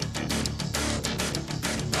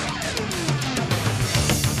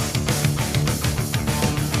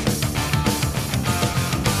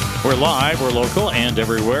 We're live, we're local, and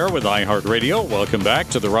everywhere with iHeartRadio. Welcome back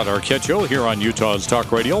to the Rod Arquette Show here on Utah's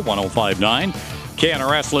Talk Radio 105.9.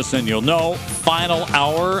 KNRS, listen, you'll know. Final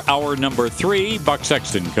hour number 3. Buck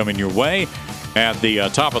Sexton coming your way at the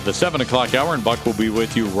top of the 7 o'clock hour, and Buck will be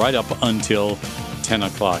with you right up until 10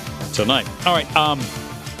 o'clock tonight. All right.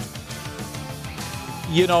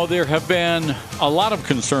 There have been a lot of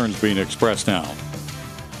concerns being expressed now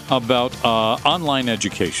about online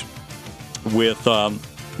education, with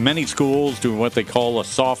many schools doing what they call a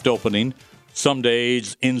soft opening. Some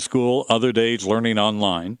days in school, other days learning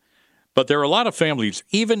online. But there are a lot of families,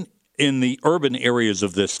 even in the urban areas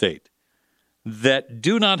of this state, that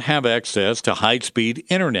do not have access to high-speed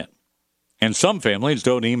internet. And some families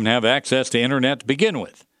don't even have access to internet to begin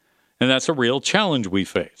with. And that's a real challenge we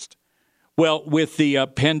faced. Well, with the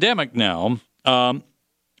pandemic now, a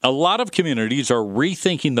lot of communities are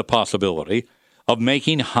rethinking the possibility of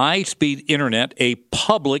making high-speed internet a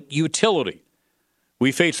public utility.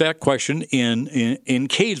 We faced that question in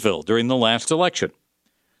Kaysville during the last election.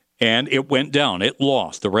 And it went down. It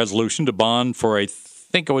lost the resolution to bond for, I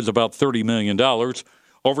think it was about $30 million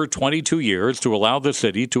over 22 years to allow the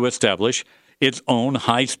city to establish its own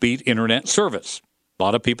high-speed internet service. A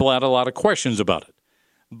lot of people had a lot of questions about it.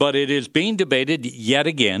 But it is being debated yet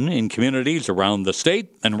again in communities around the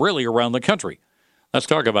state and really around the country. Let's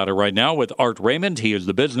talk about it right now with Art Raymond. He is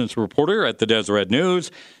the business reporter at the Deseret News.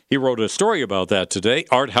 He wrote a story about that today.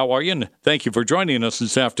 Art, how are you? And thank you for joining us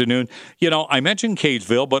this afternoon. You know, I mentioned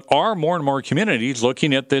Kaysville, but are more and more communities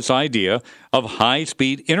looking at this idea of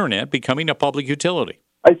high-speed internet becoming a public utility?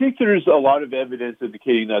 I think there's a lot of evidence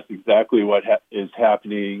indicating that's exactly what is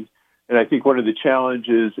happening. And I think one of the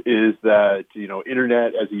challenges is that, you know,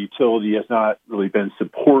 internet as a utility has not really been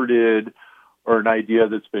supported, or an idea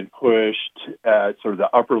that's been pushed at sort of the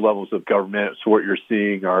upper levels of government. So what you're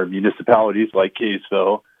seeing are municipalities like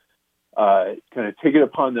Kaysville kind of take it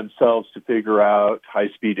upon themselves to figure out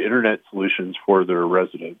high-speed internet solutions for their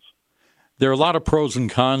residents. There are a lot of pros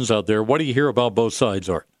and cons out there. What do you hear about both sides,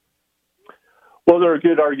 Art? Well, there are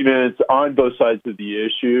good arguments on both sides of the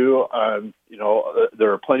issue. You know,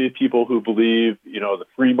 there are plenty of people who believe, you know, the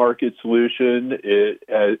free market solution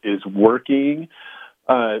is working.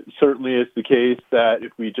 Certainly it's the case that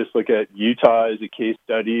if we just look at Utah as a case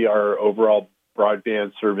study, our overall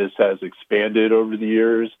broadband service has expanded over the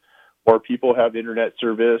years. More people have internet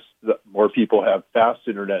service, more people have fast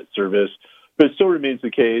internet service, but it still remains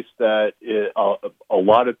the case that a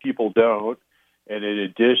lot of people don't. And in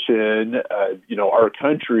addition, you know, our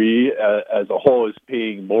country as a whole is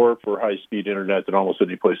paying more for high-speed internet than almost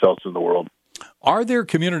any place else in the world. Are there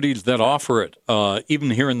communities that offer it, even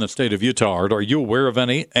here in the state of Utah, Art? Are you aware of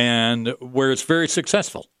any, and where it's very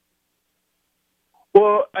successful?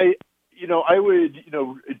 Well, I would, you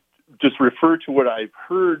know, just refer to what I've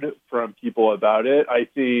heard from people about it. I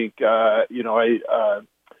think, you know, I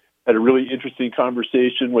had a really interesting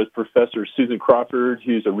conversation with Professor Susan Crawford,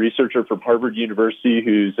 who's a researcher from Harvard University,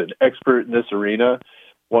 who's an expert in this arena.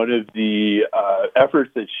 One of the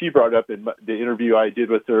efforts that she brought up in the interview I did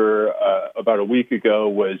with her about a week ago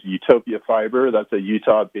was Utopia Fiber. That's a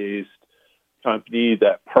Utah-based company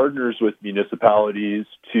that partners with municipalities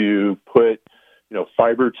to put, you know,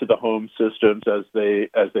 fiber to the home systems, as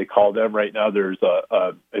they call them. Right now, there's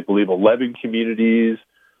I believe 11 communities,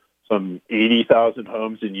 some 80,000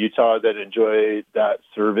 homes in Utah that enjoy that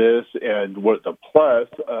service. And what the plus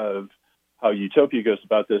of how Utopia goes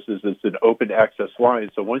about this is it's an open access line.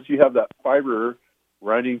 So once you have that fiber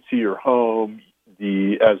running to your home,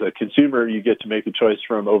 as a consumer, you get to make a choice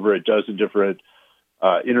from over a dozen different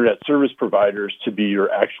internet service providers to be your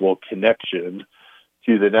actual connection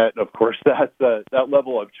to the net. And of course, that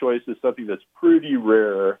level of choice is something that's pretty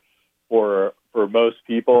rare for most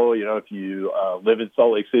people. You know, if you live in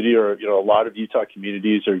Salt Lake City, or, you know, a lot of Utah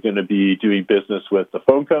communities are going to be doing business with the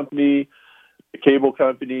phone company, the cable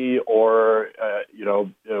company, or,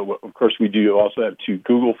 of course, we do also have 2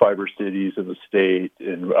 Google Fiber cities in the state,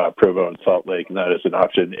 in Provo and Salt Lake, and that is an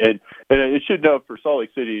option. And it should note for Salt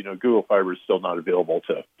Lake City, you know, Google Fiber is still not available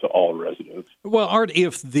to all residents. Well, Art,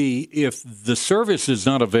 if the service is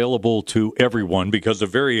not available to everyone because of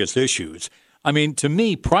various issues, I mean, to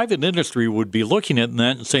me, private industry would be looking at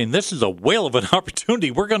that and saying, this is a whale of an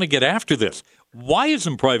opportunity. We're going to get after this. Why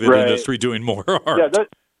isn't private industry doing more, Art? Yeah,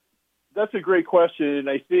 that's a great question. And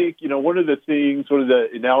I think, you know, one of the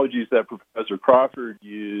analogies that Professor Crawford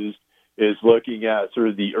used is looking at sort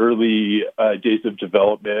of the early days of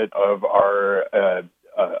development of our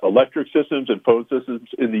electric systems and phone systems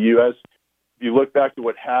in the U.S. If you look back to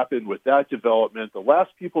what happened with that development, the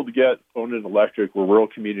last people to get phone and electric were rural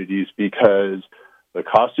communities, because the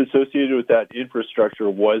cost associated with that infrastructure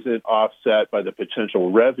wasn't offset by the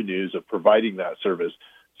potential revenues of providing that service.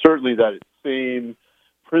 Certainly that same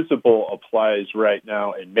principle applies right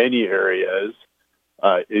now in many areas,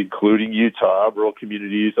 including Utah. Rural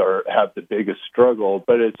communities have the biggest struggle,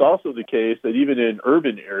 but it's also the case that even in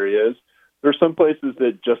urban areas, there are some places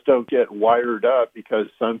that just don't get wired up because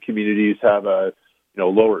some communities have a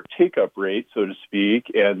lower take-up rate, so to speak,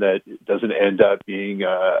 and that it doesn't end up being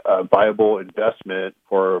a viable investment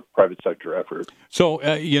for private sector effort. So,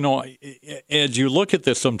 as you look at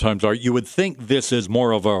this sometimes, Art, you would think this is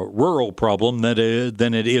more of a rural problem than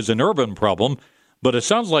it is an urban problem, but it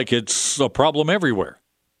sounds like it's a problem everywhere.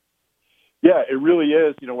 Yeah, it really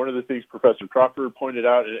is. One of the things Professor Crawford pointed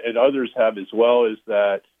out, and others have as well, is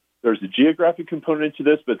that there's a geographic component to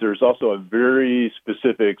this, but there's also a very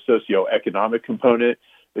specific socioeconomic component.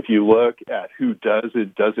 If you look at who does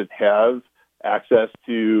and doesn't have access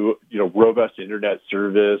to, robust internet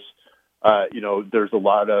service, there's a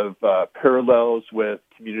lot of parallels with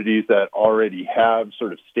communities that already have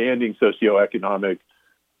sort of standing socioeconomic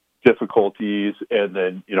difficulties, and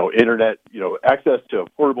then internet access to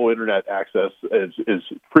affordable internet access is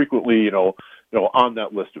frequently on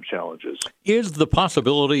that list of challenges. Is the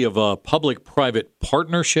possibility of a public-private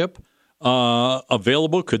partnership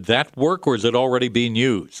available? Could that work, or is it already being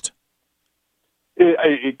used?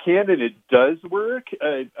 It can and it does work.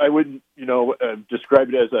 I wouldn't, describe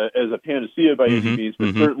it as a panacea by any means,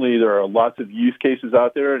 but certainly there are lots of use cases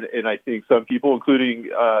out there, and I think some people, including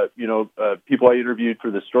people I interviewed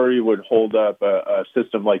for the story, would hold up a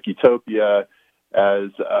system like Utopia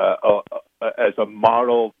as a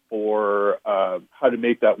model for how to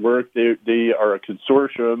make that work. They are a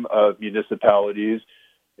consortium of municipalities.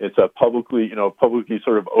 It's a publicly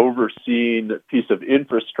sort of overseen piece of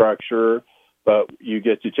infrastructure, but you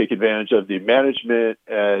get to take advantage of the management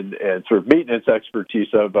and sort of maintenance expertise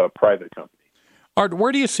of a private company. Art,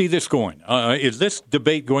 where do you see this going? Is this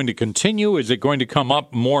debate going to continue? Is it going to come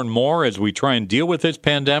up more and more as we try and deal with this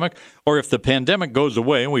pandemic? Or if the pandemic goes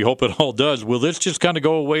away, and we hope it all does, will this just kind of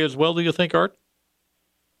go away as well, do you think, Art?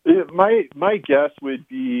 My guess would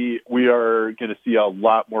be we are going to see a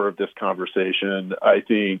lot more of this conversation. I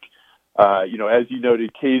think, as you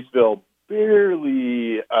noted, Kaysville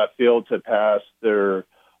barely failed to pass their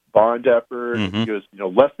bond effort. It was,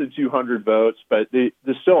 less than 200 votes, but there's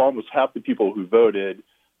still almost half the people who voted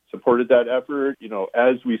supported that effort.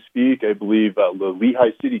 As we speak, I believe the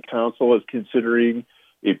Lehigh City Council is considering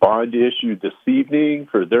a bond issue this evening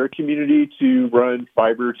for their community to run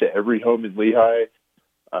fiber to every home in Lehigh.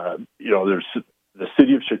 There's the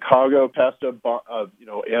city of Chicago passed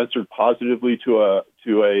answered positively to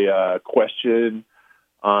a question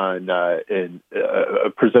on and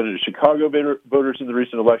presented to Chicago voters in the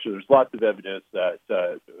recent election. There's lots of evidence that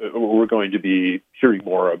we're going to be hearing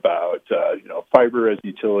more about fiber as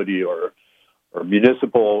utility or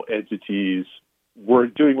municipal entities. We're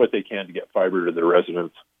doing what they can to get fiber to their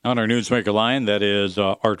residents. On our Newsmaker line, that is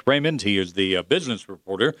Art Raymond. He is the business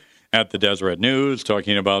reporter at the Deseret News,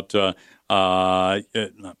 talking about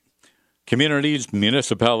communities,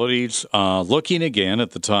 municipalities looking again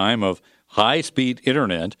at the time of high-speed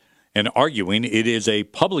internet and arguing it is a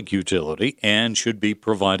public utility and should be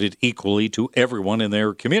provided equally to everyone in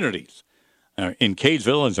their communities. In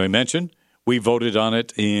Kaysville, as I mentioned, we voted on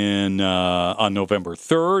it on November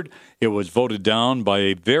 3rd. It was voted down by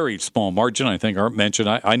a very small margin. I think Art mentioned,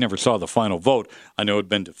 I never saw the final vote. I know it had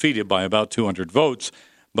been defeated by about 200 votes.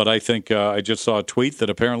 But I think I just saw a tweet that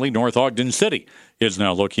apparently North Ogden City is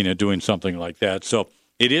now looking at doing something like that. So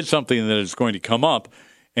it is something that is going to come up,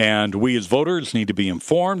 and we as voters need to be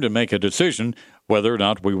informed and make a decision whether or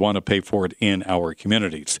not we want to pay for it in our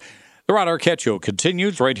communities. The Rod Arquette Show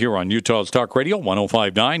continues right here on Utah's Talk Radio,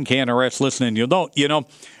 105.9 KNRS. Listen, and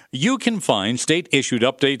you can find state-issued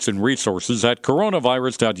updates and resources at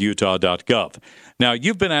coronavirus.utah.gov. Now,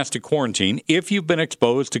 you've been asked to quarantine if you've been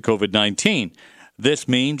exposed to COVID-19. This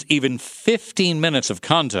means even 15 minutes of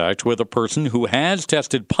contact with a person who has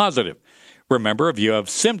tested positive. Remember, if you have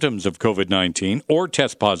symptoms of COVID-19 or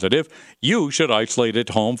test positive, you should isolate at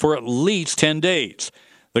home for at least 10 days.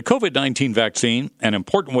 The COVID-19 vaccine, an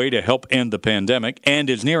important way to help end the pandemic,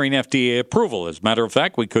 and is nearing FDA approval. As a matter of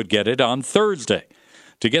fact, we could get it on Thursday.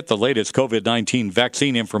 To get the latest COVID-19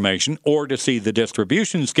 vaccine information or to see the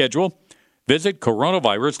distribution schedule, visit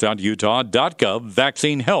coronavirus.utah.gov.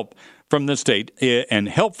 Vaccine help from the state, and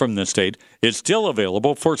help from the state is still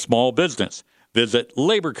available for small business. Visit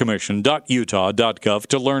laborcommission.utah.gov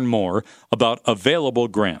to learn more about available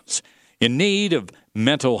grants. In need of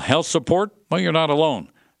mental health support? Well, you're not alone.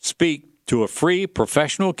 Speak to a free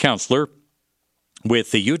professional counselor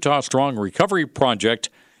with the Utah Strong Recovery Project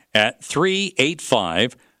at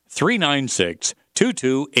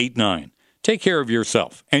 385-396-2289. Take care of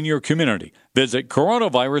yourself and your community. Visit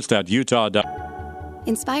coronavirus.utah.gov.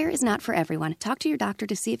 Inspire is not for everyone. Talk to your doctor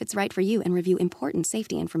to see if it's right for you and review important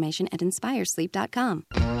safety information at inspiresleep.com.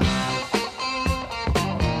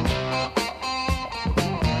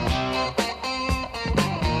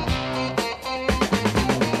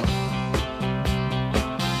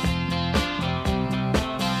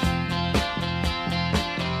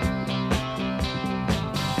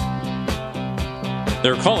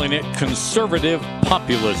 They're calling it conservative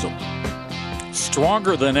populism.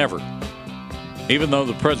 Stronger than ever, even though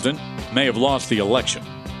the president may have lost the election.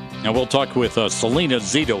 Now, we'll talk with Selena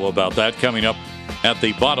Zito about that coming up at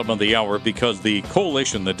the bottom of the hour, because the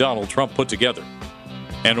coalition that Donald Trump put together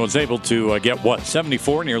and was able to get,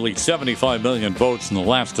 74, nearly 75 million votes in the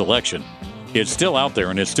last election, is still out there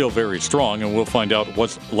and is still very strong, and we'll find out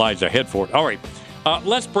what lies ahead for it. All right,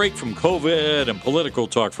 let's break from COVID and political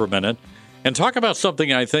talk for a minute and talk about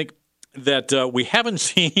something I think that we haven't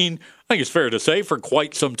seen, I think it's fair to say, for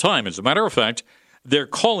quite some time. As a matter of fact, they're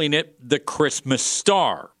calling it the Christmas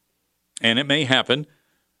star, and it may happen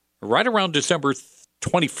right around December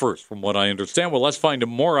 21st, from what I understand. Well, let's find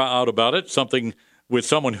more out about it, something with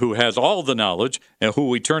someone who has all the knowledge and who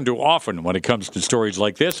we turn to often when it comes to stories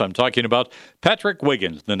like this. I'm talking about Patrick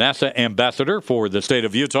Wiggins, the NASA ambassador for the state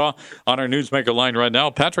of Utah, on our Newsmaker line right now.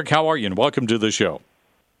 Patrick, how are you? And welcome to the show.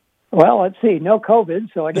 Well, let's see. No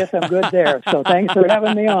COVID, so I guess I'm good there. So thanks for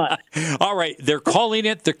having me on. All right. They're calling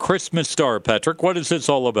it the Christmas star, Patrick. What is this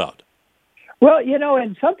all about? Well,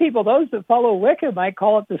 and some people, those that follow Wicca, might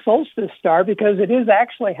call it the solstice star, because it is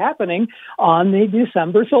actually happening on the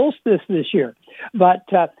December solstice this year. But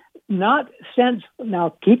not since,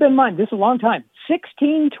 now keep in mind, this is a long time.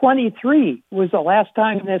 1623 was the last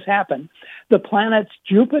time this happened. The planets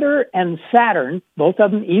Jupiter and Saturn, both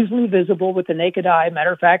of them easily visible with the naked eye.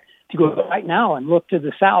 Matter of fact, to go right now and look to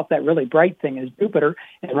the south, that really bright thing is Jupiter,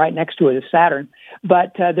 and right next to it is Saturn.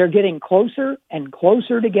 But they're getting closer and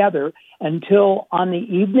closer together until on the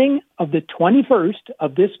evening of the 21st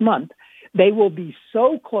of this month, they will be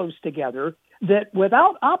so close together that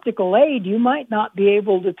without optical aid, you might not be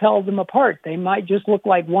able to tell them apart. They might just look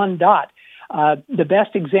like one dot. The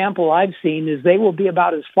best example I've seen is they will be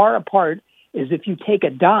about as far apart as if you take a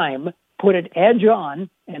dime, put it edge on,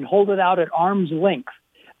 and hold it out at arm's length.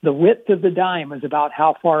 The width of the dime is about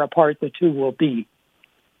how far apart the two will be.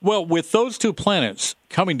 Well, with those two planets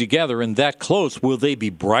coming together and that close, will they be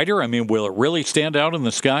brighter? I mean, will it really stand out in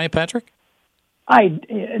the sky, Patrick?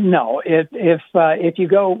 No. If you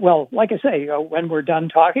go, well, like I say, when we're done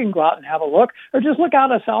talking, go out and have a look, or just look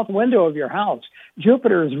out a south window of your house.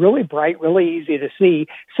 Jupiter is really bright, really easy to see.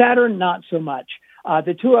 Saturn, not so much.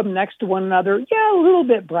 The two of them next to one another, a little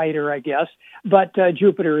bit brighter, I guess. But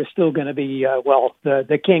Jupiter is still going to be,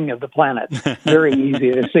 the king of the planets. Very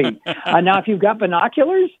easy to see. Now, if you've got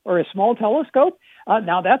binoculars or a small telescope,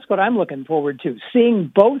 now that's what I'm looking forward to,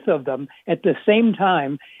 seeing both of them at the same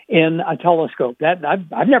time in a telescope. That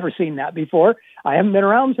I've never seen that before. I haven't been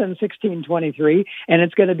around since 1623, and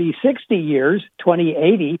it's going to be 60 years,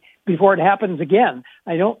 2080, before it happens again.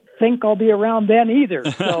 I don't think I'll be around then either.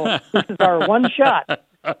 So this is our one shot.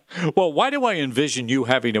 Well, why do I envision you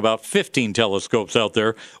having about 15 telescopes out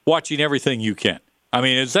there watching everything you can? I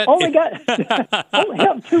mean, is that... Only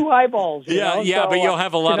have two eyeballs. But you'll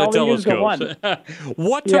have a lot of telescopes.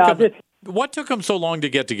 What took them so long to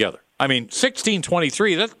get together? I mean,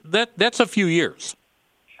 1623, that's a few years.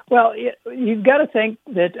 Well, you've got to think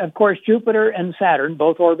that, of course, Jupiter and Saturn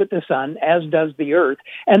both orbit the sun, as does the Earth,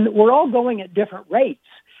 and we're all going at different rates.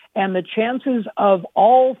 And the chances of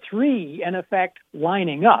all three, in effect,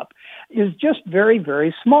 lining up is just very,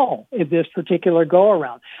 very small in this particular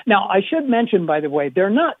go-around. Now, I should mention, by the way, they're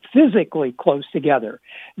not physically close together.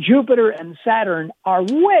 Jupiter and Saturn are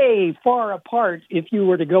way far apart if you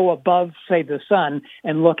were to go above, say, the sun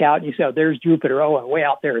and look out and you say, oh, there's Jupiter, and way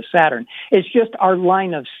out there is Saturn. It's just our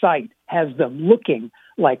line of sight has them looking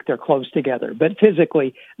like they're close together, but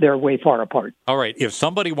physically they're way far apart. All right, if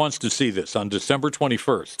somebody wants to see this on December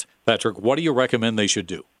 21st, Patrick, what do you recommend they should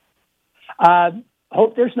do?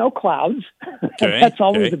 Hope there's no clouds. That's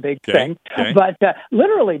always a big thing. But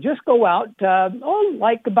literally, just go out,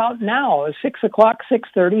 like about now, 6 o'clock,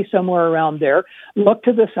 6:30, somewhere around there. Look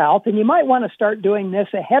to the south, and you might want to start doing this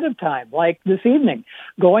ahead of time, like this evening,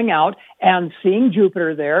 going out and seeing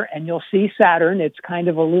Jupiter there, and you'll see Saturn. It's kind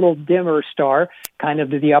of a little dimmer star, kind of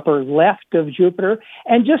to the upper left of Jupiter,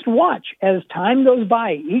 and just watch as time goes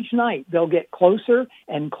by. Each night, they'll get closer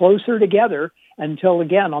and closer together, until,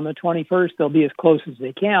 again, on the 21st, they'll be as close as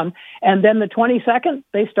they can. And then the 22nd,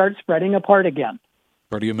 they start spreading apart again.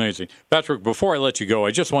 Pretty amazing. Patrick, before I let you go,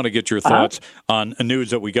 I just want to get your thoughts on news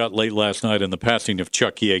that we got late last night and the passing of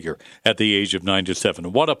Chuck Yeager at the age of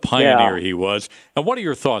 97. What a pioneer he was. And what are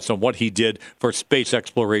your thoughts on what he did for space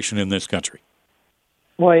exploration in this country?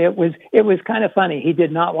 Boy, it was kind of funny. He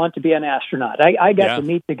did not want to be an astronaut. I got to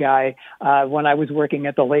meet the guy when I was working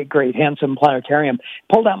at the late, great Hansen Planetarium.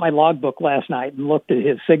 Pulled out my logbook last night and looked at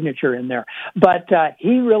his signature in there. But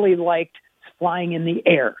he really liked flying in the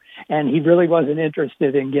air, and he really wasn't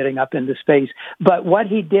interested in getting up into space. But what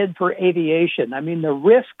he did for aviation, I mean, the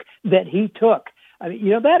risk that he took, I mean,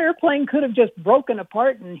 that airplane could have just broken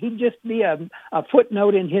apart and he'd just be a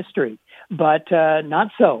footnote in history. But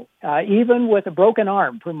not so. Even with a broken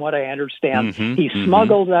arm, from what I understand, he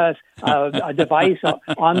smuggled a device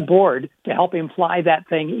on board to help him fly that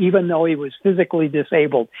thing, even though he was physically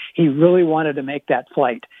disabled. He really wanted to make that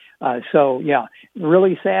flight.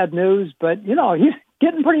 Really sad news, but, he's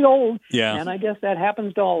getting pretty old. Yeah. And I guess that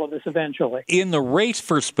happens to all of us eventually. In the race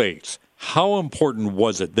for space, how important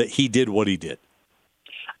was it that he did what he did?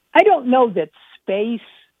 I don't know that space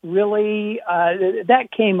really, that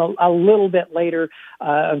came a little bit later,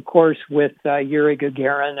 of course, with Yuri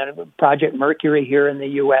Gagarin and Project Mercury here in the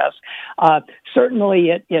U.S. Certainly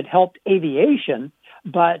it helped aviation,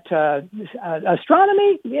 but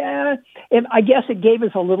astronomy, I guess it gave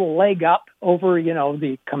us a little leg up over,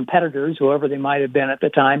 the competitors, whoever they might have been at the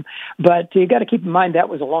time. But you got to keep in mind that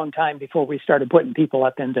was a long time before we started putting people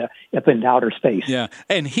up into outer space. Yeah,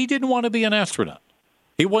 and he didn't want to be an astronaut.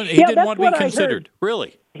 He didn't want to be considered,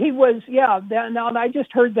 really. He was, Now, I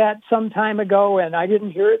just heard that some time ago, and I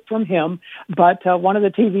didn't hear it from him. But one of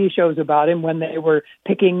the TV shows about him, when they were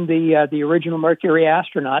picking the original Mercury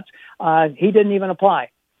astronauts, he didn't even apply.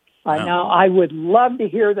 Now, I would love to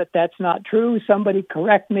hear that that's not true. Somebody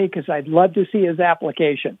correct me, because I'd love to see his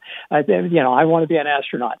application. I want to be an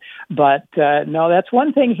astronaut. But, no, that's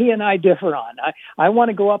one thing he and I differ on. I want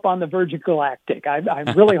to go up on the Virgin Galactic.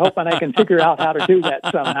 I'm really hoping I can figure out how to do that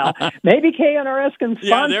somehow. Maybe KNRS can sponsor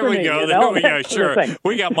me. Yeah, there we go. There we go. Sure.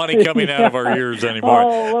 We got money coming out of our ears anymore.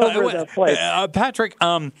 All over the place. Patrick,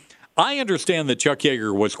 I understand that Chuck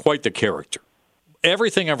Yeager was quite the character.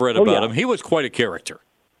 Everything I've read about him, he was quite a character.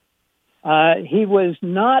 He was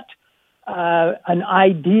not an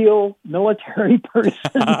ideal military person,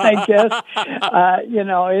 I guess.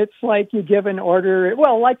 It's like you give an order.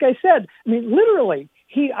 Well, like I said, I mean, literally,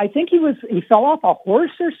 I think he fell off a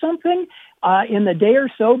horse or something in the day or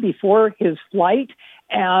so before his flight,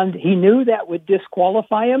 and he knew that would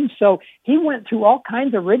disqualify him. So he went through all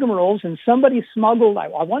kinds of rigmaroles, and somebody smuggled, I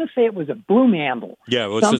want to say it was a broom handle. Yeah, it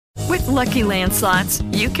was With Lucky Land Slots,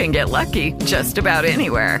 you can get lucky just about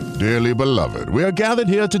anywhere. Dearly beloved, we are gathered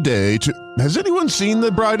here today to... Has anyone seen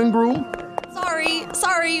the bride and groom?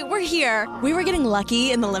 Sorry, we're here. We were getting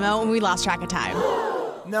lucky in the limo and we lost track of time.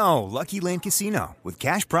 No, Lucky Land Casino, with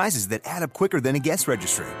cash prizes that add up quicker than a guest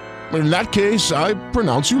registry. In that case, I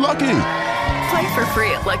pronounce you lucky. Play for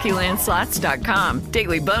free at LuckyLandSlots.com.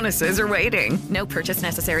 Daily bonuses are waiting. No purchase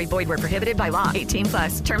necessary. Void where prohibited by law.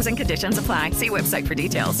 18+. Terms and conditions apply. See website for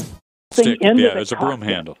details. It was a broom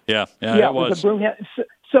handle. Yeah, it was. A broom handle.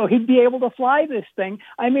 So he'd be able to fly this thing.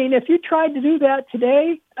 I mean, if you tried to do that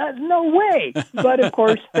today, no way. But, of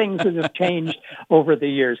course, things have changed over the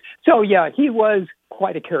years. So, he was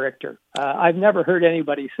quite a character. I've never heard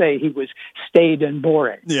anybody say he was staid and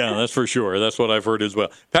boring. Yeah, that's for sure. That's what I've heard as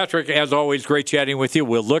well. Patrick, as always, great chatting with you.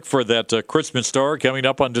 We'll look for that Christmas star coming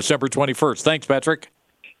up on December 21st. Thanks, Patrick.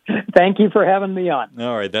 Thank you for having me on.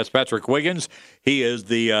 All right, that's Patrick Wiggins. He is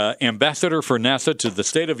the ambassador for NASA to the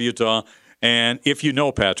state of Utah. And if you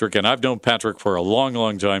know Patrick, and I've known Patrick for a long,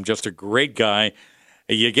 long time, just a great guy.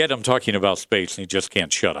 You get him talking about space, and he just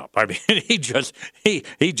can't shut up. I mean, he just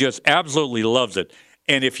absolutely loves it.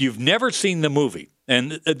 And if you've never seen the movie,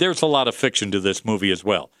 and there's a lot of fiction to this movie as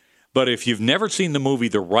well, but if you've never seen the movie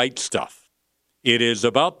The Right Stuff, it is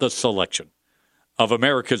about the selection of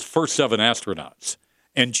America's first 7 astronauts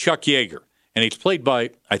and Chuck Yeager. And he's played by,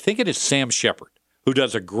 I think it is Sam Shepard, who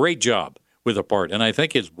does a great job with the part. And I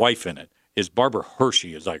think his wife in it is Barbara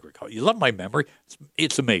Hershey, as I recall. You love my memory?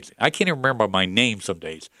 It's amazing. I can't even remember my name some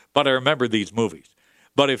days, but I remember these movies.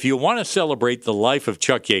 But if you want to celebrate the life of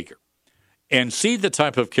Chuck Yeager and see the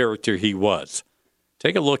type of character he was,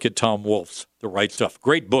 take a look at Tom Wolfe's The Right Stuff.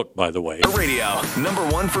 Great book, by the way. Radio,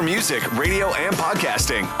 #1 for music, radio, and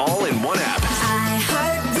podcasting, all in one app.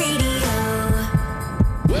 iHeartRadio.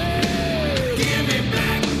 Well, give me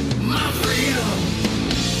back my freedom.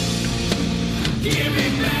 Give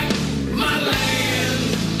me back my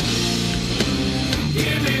land.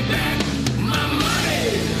 Give me back my money.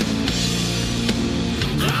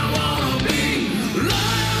 I wanna be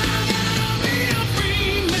a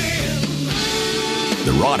free man.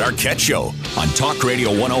 The Rod Arquette Show on Talk Radio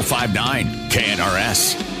 105.9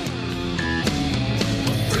 KNRS.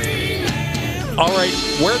 All right,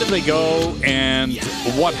 where do they go and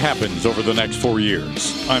what happens over the next 4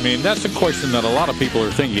 years? I mean, that's a question that a lot of people are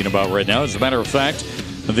thinking about right now. As a matter of fact,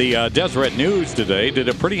 the Deseret News today did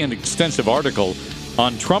a pretty extensive article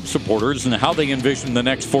on Trump supporters and how they envision the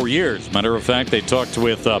next 4 years. Matter of fact, they talked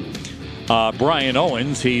with Brian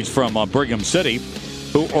Owens, he's from Brigham City,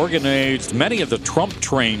 who organized many of the Trump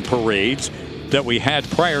train parades that we had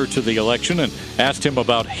prior to the election, and asked him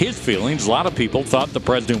about his feelings. A lot of people thought the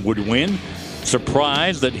president would win.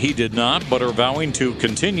 Surprised that he did not, but are vowing to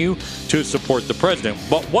continue to support the president.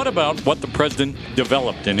 But what about what the president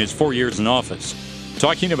developed in his 4 years in office?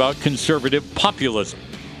 Talking about conservative populism.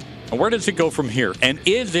 And where does it go from here? And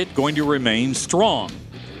is it going to remain strong?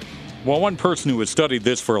 Well, one person who has studied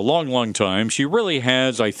this for a long, long time, she really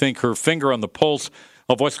has, I think, her finger on the pulse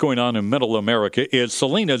of what's going on in Middle America, is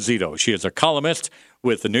Selena Zito. She is a columnist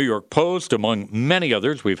with the New York Post, among many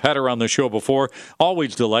others. We've had her on the show before.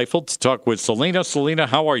 Always delightful to talk with Selena. Selena,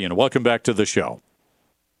 how are you? And welcome back to the show.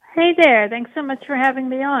 Hey there. Thanks so much for having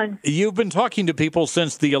me on. You've been talking to people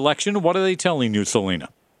since the election. What are they telling you, Selena?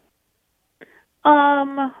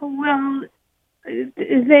 Well,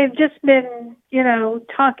 they've just been,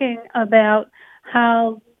 talking about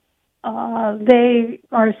how they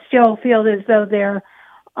are still feel as though they're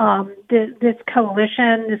this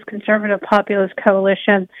coalition, this conservative populist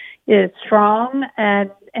coalition, is strong and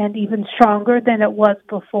even stronger than it was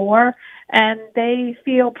before, and they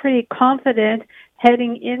feel pretty confident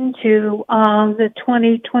heading into the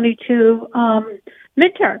 2022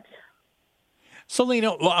 midterms.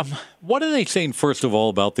 Selena, what are they saying, first of all,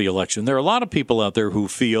 about the election? There are a lot of people out there who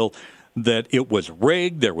feel that it was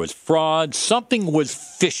rigged, there was fraud, something was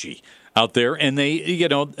fishy out there, and they,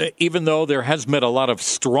 even though there has been a lot of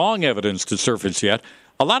strong evidence to surface yet,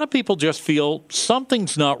 a lot of people just feel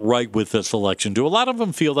something's not right with this election. Do a lot of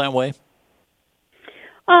them feel that way?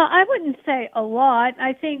 I wouldn't say a lot.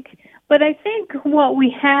 I think what we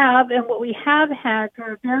have and what we have had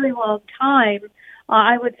for a very long time,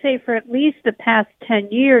 I would say for at least the past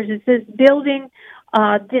 10 years, is this building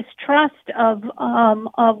distrust of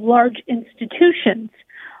large institutions.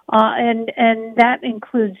 And that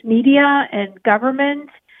includes media and government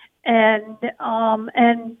and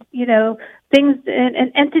things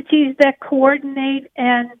and entities that coordinate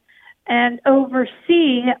and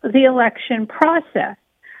oversee the election process.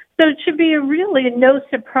 So it should be really no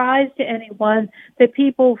surprise to anyone that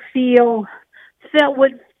people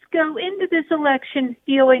would go into this election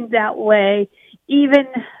feeling that way, even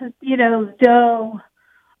if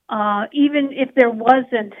there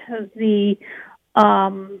wasn't the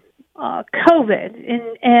COVID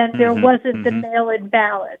and there wasn't the mail-in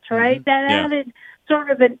ballots, right? That added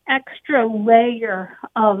sort of an extra layer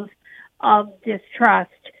of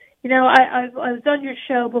distrust. I was on your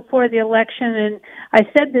show before the election, and I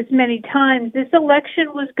said this many times. This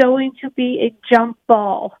election was going to be a jump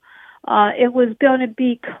ball. It was going to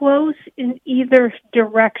be close in either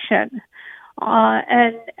direction,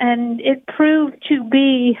 and it proved to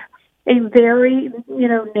be a very,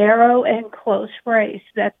 narrow and close race.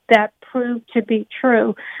 That proved to be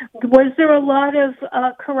true. Was there a lot of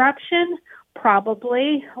corruption?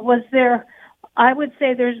 Probably. Was there? I would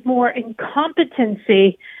say there's more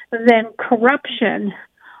incompetency than corruption.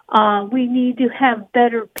 We need to have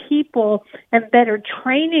better people and better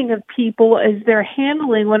training of people as they're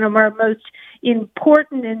handling one of our most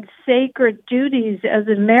important and sacred duties as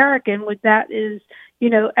an American, which that is,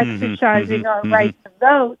 exercising our right to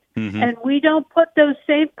vote. And we don't put those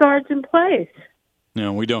safeguards in place.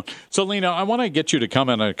 No, we don't. Selena, I want to get you to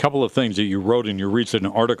comment on a couple of things that you wrote in your recent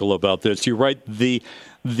article about this. You write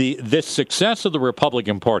this success of the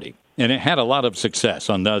Republican Party, and it had a lot of success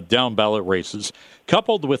on the down-ballot races,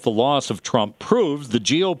 coupled with the loss of Trump, proves the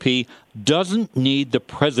GOP doesn't need the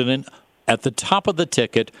president at the top of the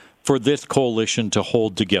ticket for this coalition to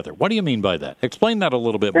hold together. What do you mean by that? Explain that a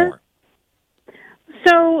little bit more.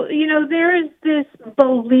 So, there is this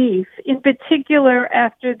belief, in particular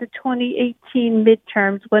after the 2018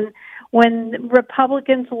 midterms, when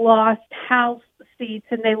Republicans lost House seats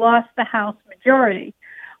and they lost the House majority,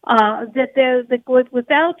 that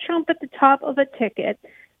without Trump at the top of a ticket,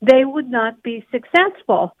 they would not be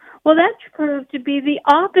successful. Well, that proved to be the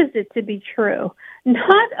opposite to be true.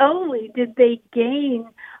 Not only did they gain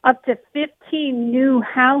up to 15 new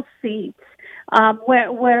House seats,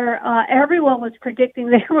 where everyone was predicting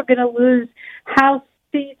they were going to lose House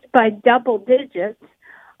seats by double digits,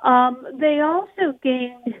 they also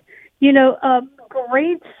gained,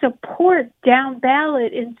 great support down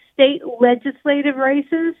ballot in state legislative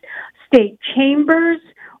races, state chambers,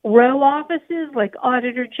 row offices like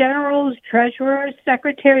auditor generals, treasurers,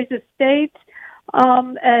 secretaries of state,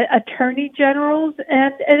 attorney generals,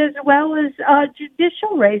 and as well as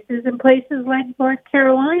judicial races in places like North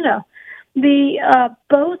Carolina. The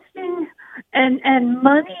boasting and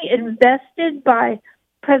money invested by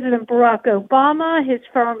President Barack Obama, his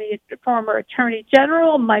former Attorney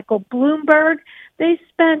General, Michael Bloomberg. They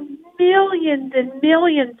spent millions and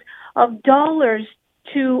millions of dollars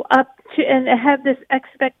and have this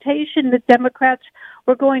expectation that Democrats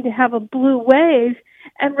were going to have a blue wave,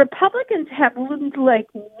 and Republicans have like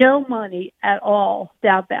no money at all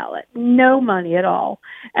down ballot, no money at all,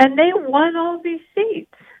 and they won all these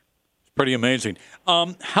seats. It's pretty amazing.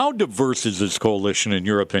 How diverse is this coalition, in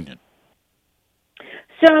your opinion?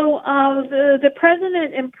 So the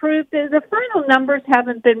president improved. The final numbers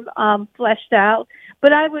haven't been fleshed out,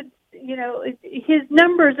 but I would, his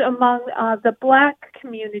numbers among the black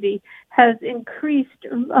community has increased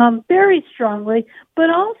very strongly, but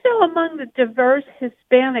also among the diverse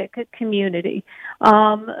Hispanic community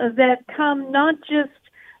that come not just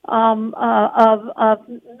of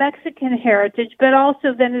Mexican heritage, but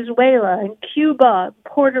also Venezuela and Cuba,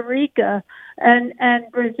 Puerto Rico,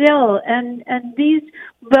 and Brazil, and these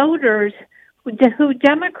voters who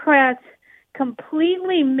Democrats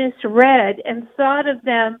completely misread and thought of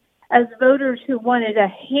them as voters who wanted a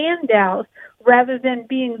handout rather than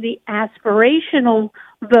being the aspirational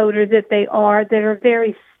voter that they are, that are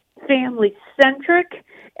very family-centric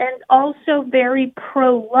and also very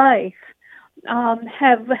pro-life.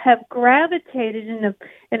 Have gravitated in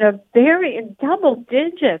double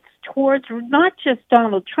digits towards not just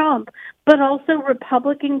Donald Trump, but also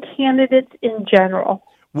Republican candidates in general.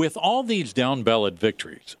 With all these down ballot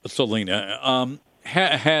victories, Selena,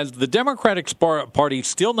 has the Democratic Party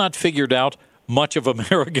still not figured out much of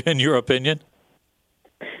America, in your opinion?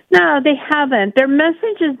 No, they haven't. Their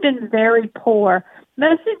message has been very poor.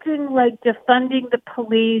 Messaging like defunding the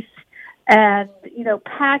police, and,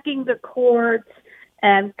 packing the courts,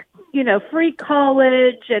 and, free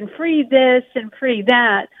college and free this and free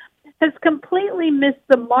that has completely missed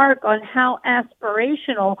the mark on how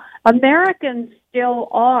aspirational Americans still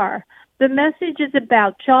are. The message is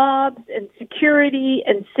about jobs and security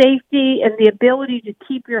and safety and the ability to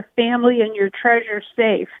keep your family and your treasure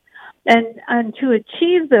safe and to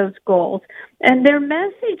achieve those goals. And their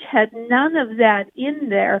message had none of that in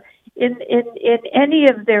there. In any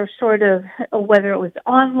of their sort of, whether it was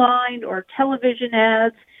online or television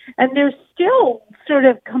ads, and they're still sort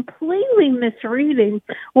of completely misreading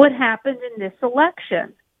what happened in this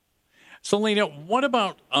election. Selena, what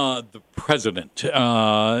about the president?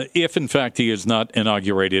 If, in fact, he is not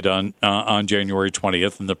inaugurated on January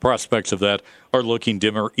 20th, and the prospects of that are looking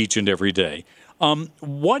dimmer each and every day,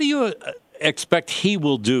 what do you expect he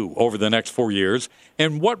will do over the next 4 years,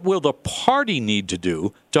 and what will the party need to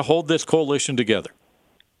do to hold this coalition together?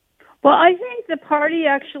 Well, I think the party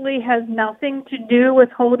actually has nothing to do with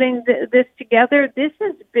holding this together. This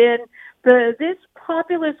has been this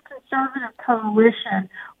populist conservative coalition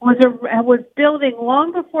was building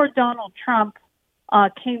long before Donald Trump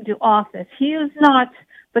came to office. He is not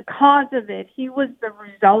the cause of it; he was the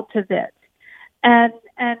result of it. And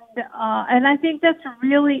I think that's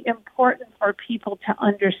really important for people to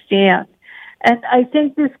understand. And I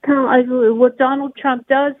think what Donald Trump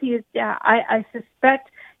does, I suspect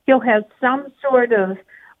he'll have some sort of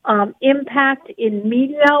impact in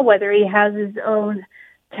media, whether he has his own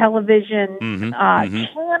television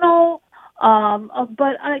channel.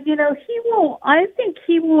 But I think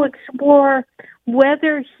he will explore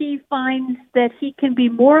whether he finds that he can be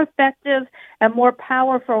more effective and more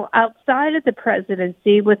powerful outside of the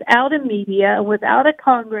presidency without a media, without a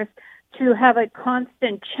Congress to have a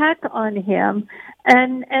constant check on him,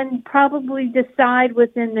 and probably decide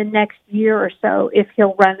within the next year or so if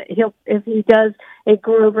if he does a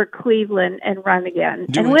Grover Cleveland and run again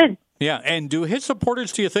win. Yeah, and do his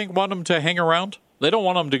supporters, do you think, want him to hang around? They don't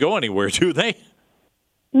want him to go anywhere, do they?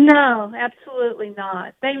 No, absolutely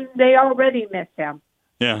not. They already miss him.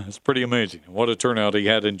 Yeah, it's pretty amazing. What a turnout he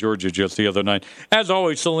had in Georgia just the other night. As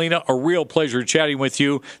always, Selena, a real pleasure chatting with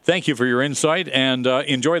you. Thank you for your insight, and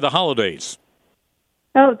enjoy the holidays.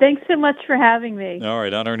 Oh, thanks so much for having me. All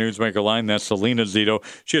right, on our Newsmaker line, that's Selena Zito.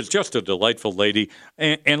 She is just a delightful lady.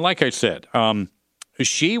 And like I said,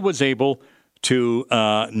 she was able to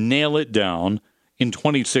nail it down in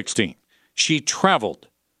 2016. She traveled,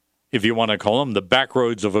 if you want to call them, the back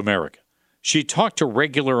roads of America. She talked to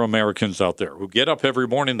regular Americans out there who get up every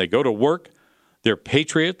morning, they go to work, they're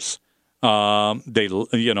patriots, they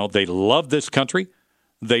love this country,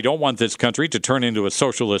 they don't want this country to turn into a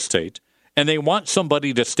socialist state, and they want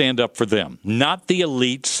somebody to stand up for them, not the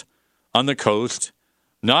elites on the coast,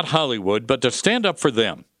 not Hollywood, but to stand up for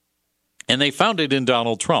them. And they found it in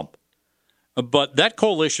Donald Trump. But that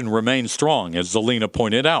coalition remains strong, as Zelina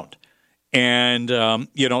pointed out. And,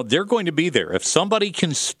 they're going to be there. If somebody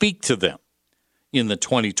can speak to them, in the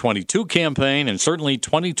 2022 campaign and certainly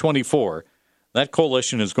 2024. That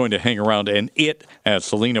coalition is going to hang around, and it, as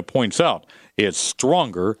Selena points out, is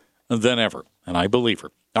stronger than ever. And I believe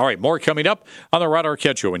her. All right, more coming up on the Rod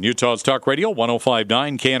Arquette Show in Utah's Talk Radio, 105.9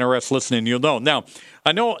 KNRS. Listen and you'll know. Now,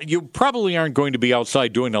 I know you probably aren't going to be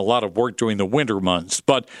outside doing a lot of work during the winter months,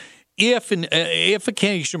 but if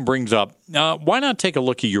occasion brings up, why not take a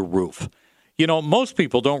look at your roof? You know, most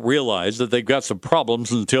people don't realize that they've got some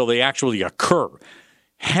problems until they actually occur.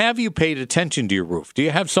 Have you paid attention to your roof? Do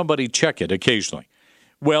you have somebody check it occasionally?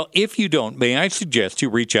 Well, if you don't, may I suggest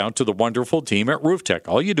you reach out to the wonderful team at RoofTech.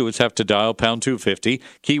 All you do is have to dial pound 250,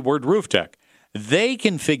 keyword RoofTech. They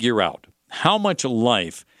can figure out how much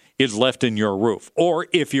life is left in your roof, or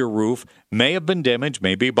if your roof may have been damaged,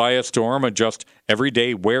 maybe by a storm or just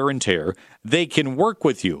everyday wear and tear. They can work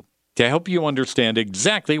with you to help you understand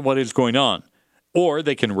exactly what is going on. Or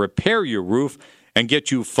they can repair your roof and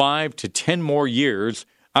get you 5 to 10 more years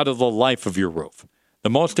out of the life of your roof. The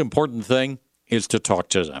most important thing is to talk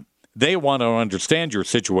to them. They want to understand your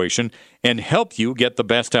situation and help you get the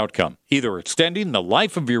best outcome, either extending the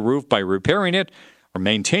life of your roof by repairing it or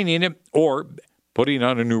maintaining it or putting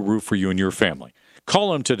on a new roof for you and your family.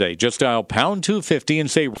 Call them today. Just dial pound 250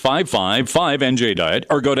 and say 555-NJ-DIET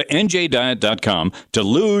or go to njdiet.com to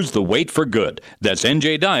lose the weight for good. That's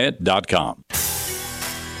njdiet.com.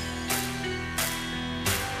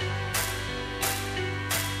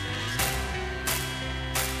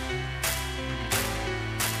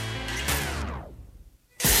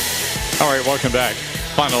 All right, welcome back.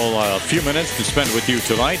 Final few minutes to spend with you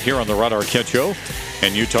tonight here on the Rod Arquette Show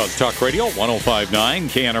and Utah's Talk Radio, 105.9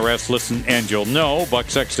 KNRS. Listen and you'll know.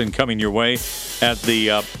 Buck Sexton coming your way at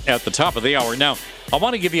the top of the hour. Now, I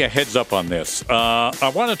want to give you a heads up on this.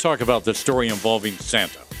 I want to talk about the story involving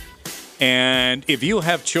Santa. And if you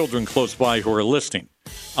have children close by who are listening,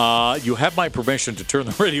 you have my permission to turn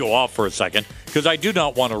the radio off for a second because I do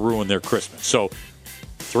not want to ruin their Christmas. So,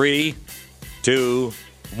 3, 2,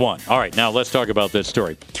 1. All right, now let's talk about this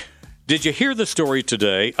story. Did you hear the story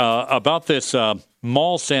today about this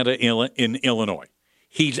mall Santa in Illinois?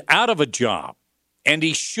 He's out of a job, and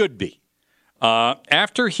he should be.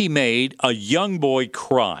 After he made a young boy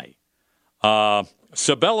cry,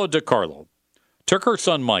 Sabella DiCarlo took her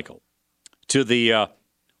son Michael to the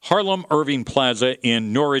Harlem Irving Plaza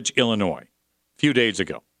in Norridge, Illinois, a few days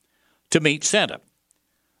ago to meet Santa.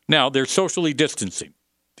 Now, they're socially distancing.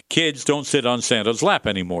 The kids don't sit on Santa's lap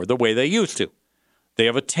anymore the way they used to. They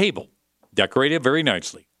have a table decorated very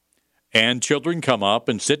nicely. And children come up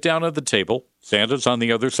and sit down at the table. Santa's on the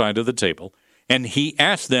other side of the table. And he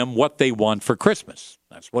asks them what they want for Christmas.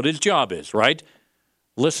 That's what his job is, right?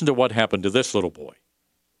 Listen to what happened to this little boy.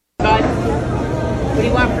 Bud, what do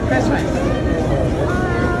you want for Christmas?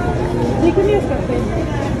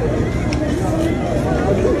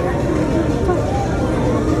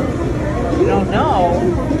 You don't know?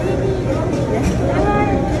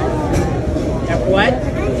 What?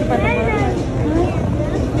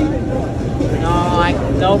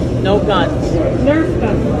 No guns. Nerf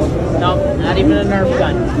gun. No, not even a Nerf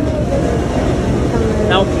gun.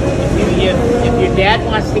 No, if your dad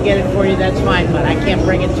wants to get it for you, that's fine, but I can't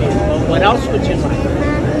bring it to you. But what else would you like?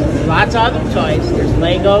 There's lots of other toys. There's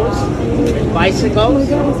Legos, there's bicycles,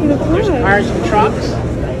 there's cars and trucks.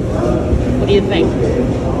 What do you think?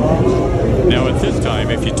 Now, at this time,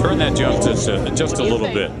 if you turn that just a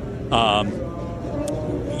little bit,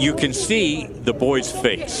 you can see the boy's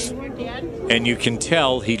face, and you can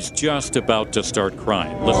tell he's just about to start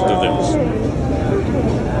crying. Listen to this.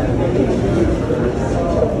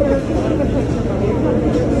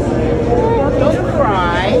 Don't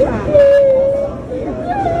cry.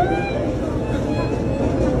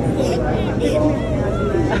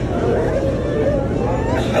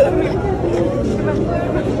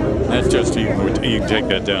 That's just, you can take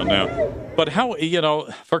that down now. But how,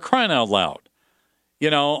 for crying out loud,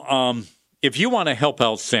 if you want to help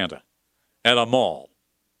out Santa at a mall,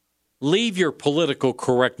 leave your political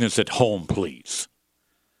correctness at home, please.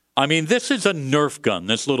 I mean, this is a Nerf gun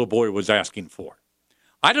this little boy was asking for.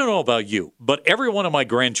 I don't know about you, but every one of my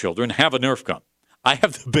grandchildren have a Nerf gun. I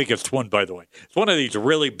have the biggest one, by the way. It's one of these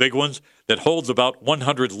really big ones that holds about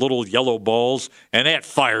 100 little yellow balls, and it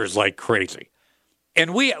fires like crazy.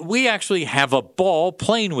 And we actually have a ball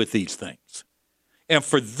playing with these things. And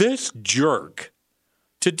for this jerk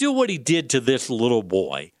to do what he did to this little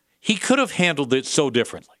boy, he could have handled it so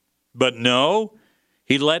differently. But no,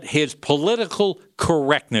 he let his political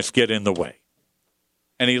correctness get in the way.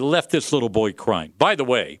 And he left this little boy crying. By the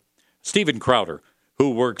way, Steven Crowder,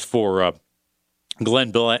 who works for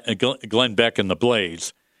Glenn Beck and the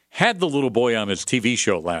Blaze, had the little boy on his TV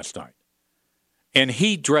show last night. And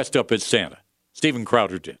he dressed up as Santa. Steven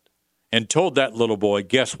Crowder did. And told that little boy,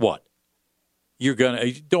 guess what?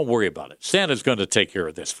 Don't worry about it. Santa's going to take care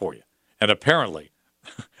of this for you. And apparently,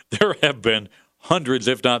 there have been hundreds,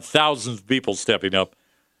 if not thousands of people stepping up,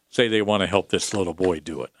 say they want to help this little boy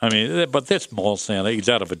do it. I mean, but this mall Santa, he's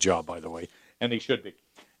out of a job, by the way, and he should be.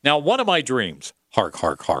 Now, one of my dreams, hark,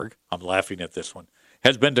 hark, hark, I'm laughing at this one,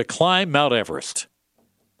 has been to climb Mount Everest.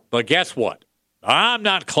 But guess what? I'm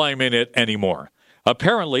not climbing it anymore.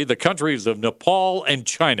 Apparently, the countries of Nepal and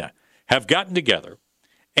China have gotten together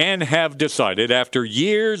and have decided, after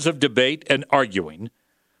years of debate and arguing,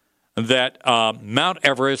 that Mount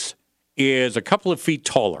Everest is a couple of feet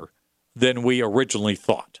taller than we originally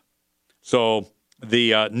thought. So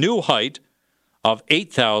the new height of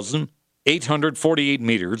 8,848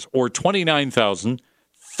 meters, or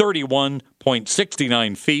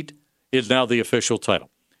 29,031.69 feet, is now the official title.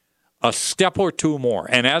 A step or two more.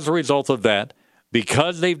 And as a result of that,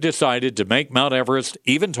 because they've decided to make Mount Everest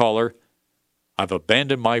even taller, I've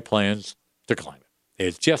abandoned my plans to climb it.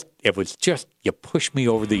 It was just, you pushed me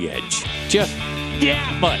over the edge. Just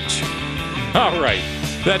that much. All right.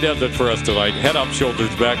 That does it for us tonight. Head up,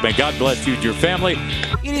 shoulders back. May God bless you and your family.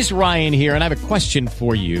 It is Ryan here, and I have a question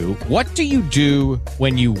for you. What do you do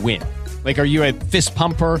when you win? Like, are you a fist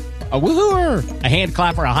pumper, a woo-hooer, a hand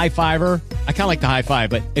clapper, a high-fiver? I kind of like the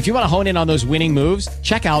high-five, but if you want to hone in on those winning moves,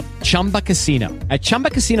 check out Chumba Casino. At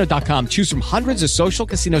ChumbaCasino.com, choose from hundreds of social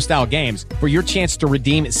casino-style games for your chance to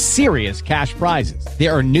redeem serious cash prizes.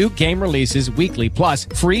 There are new game releases weekly, plus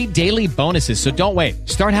free daily bonuses, so don't wait.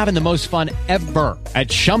 Start having the most fun ever at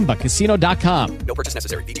ChumbaCasino.com. No purchase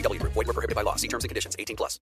necessary. VGW Group. Void where prohibited by law. See terms and conditions. 18+.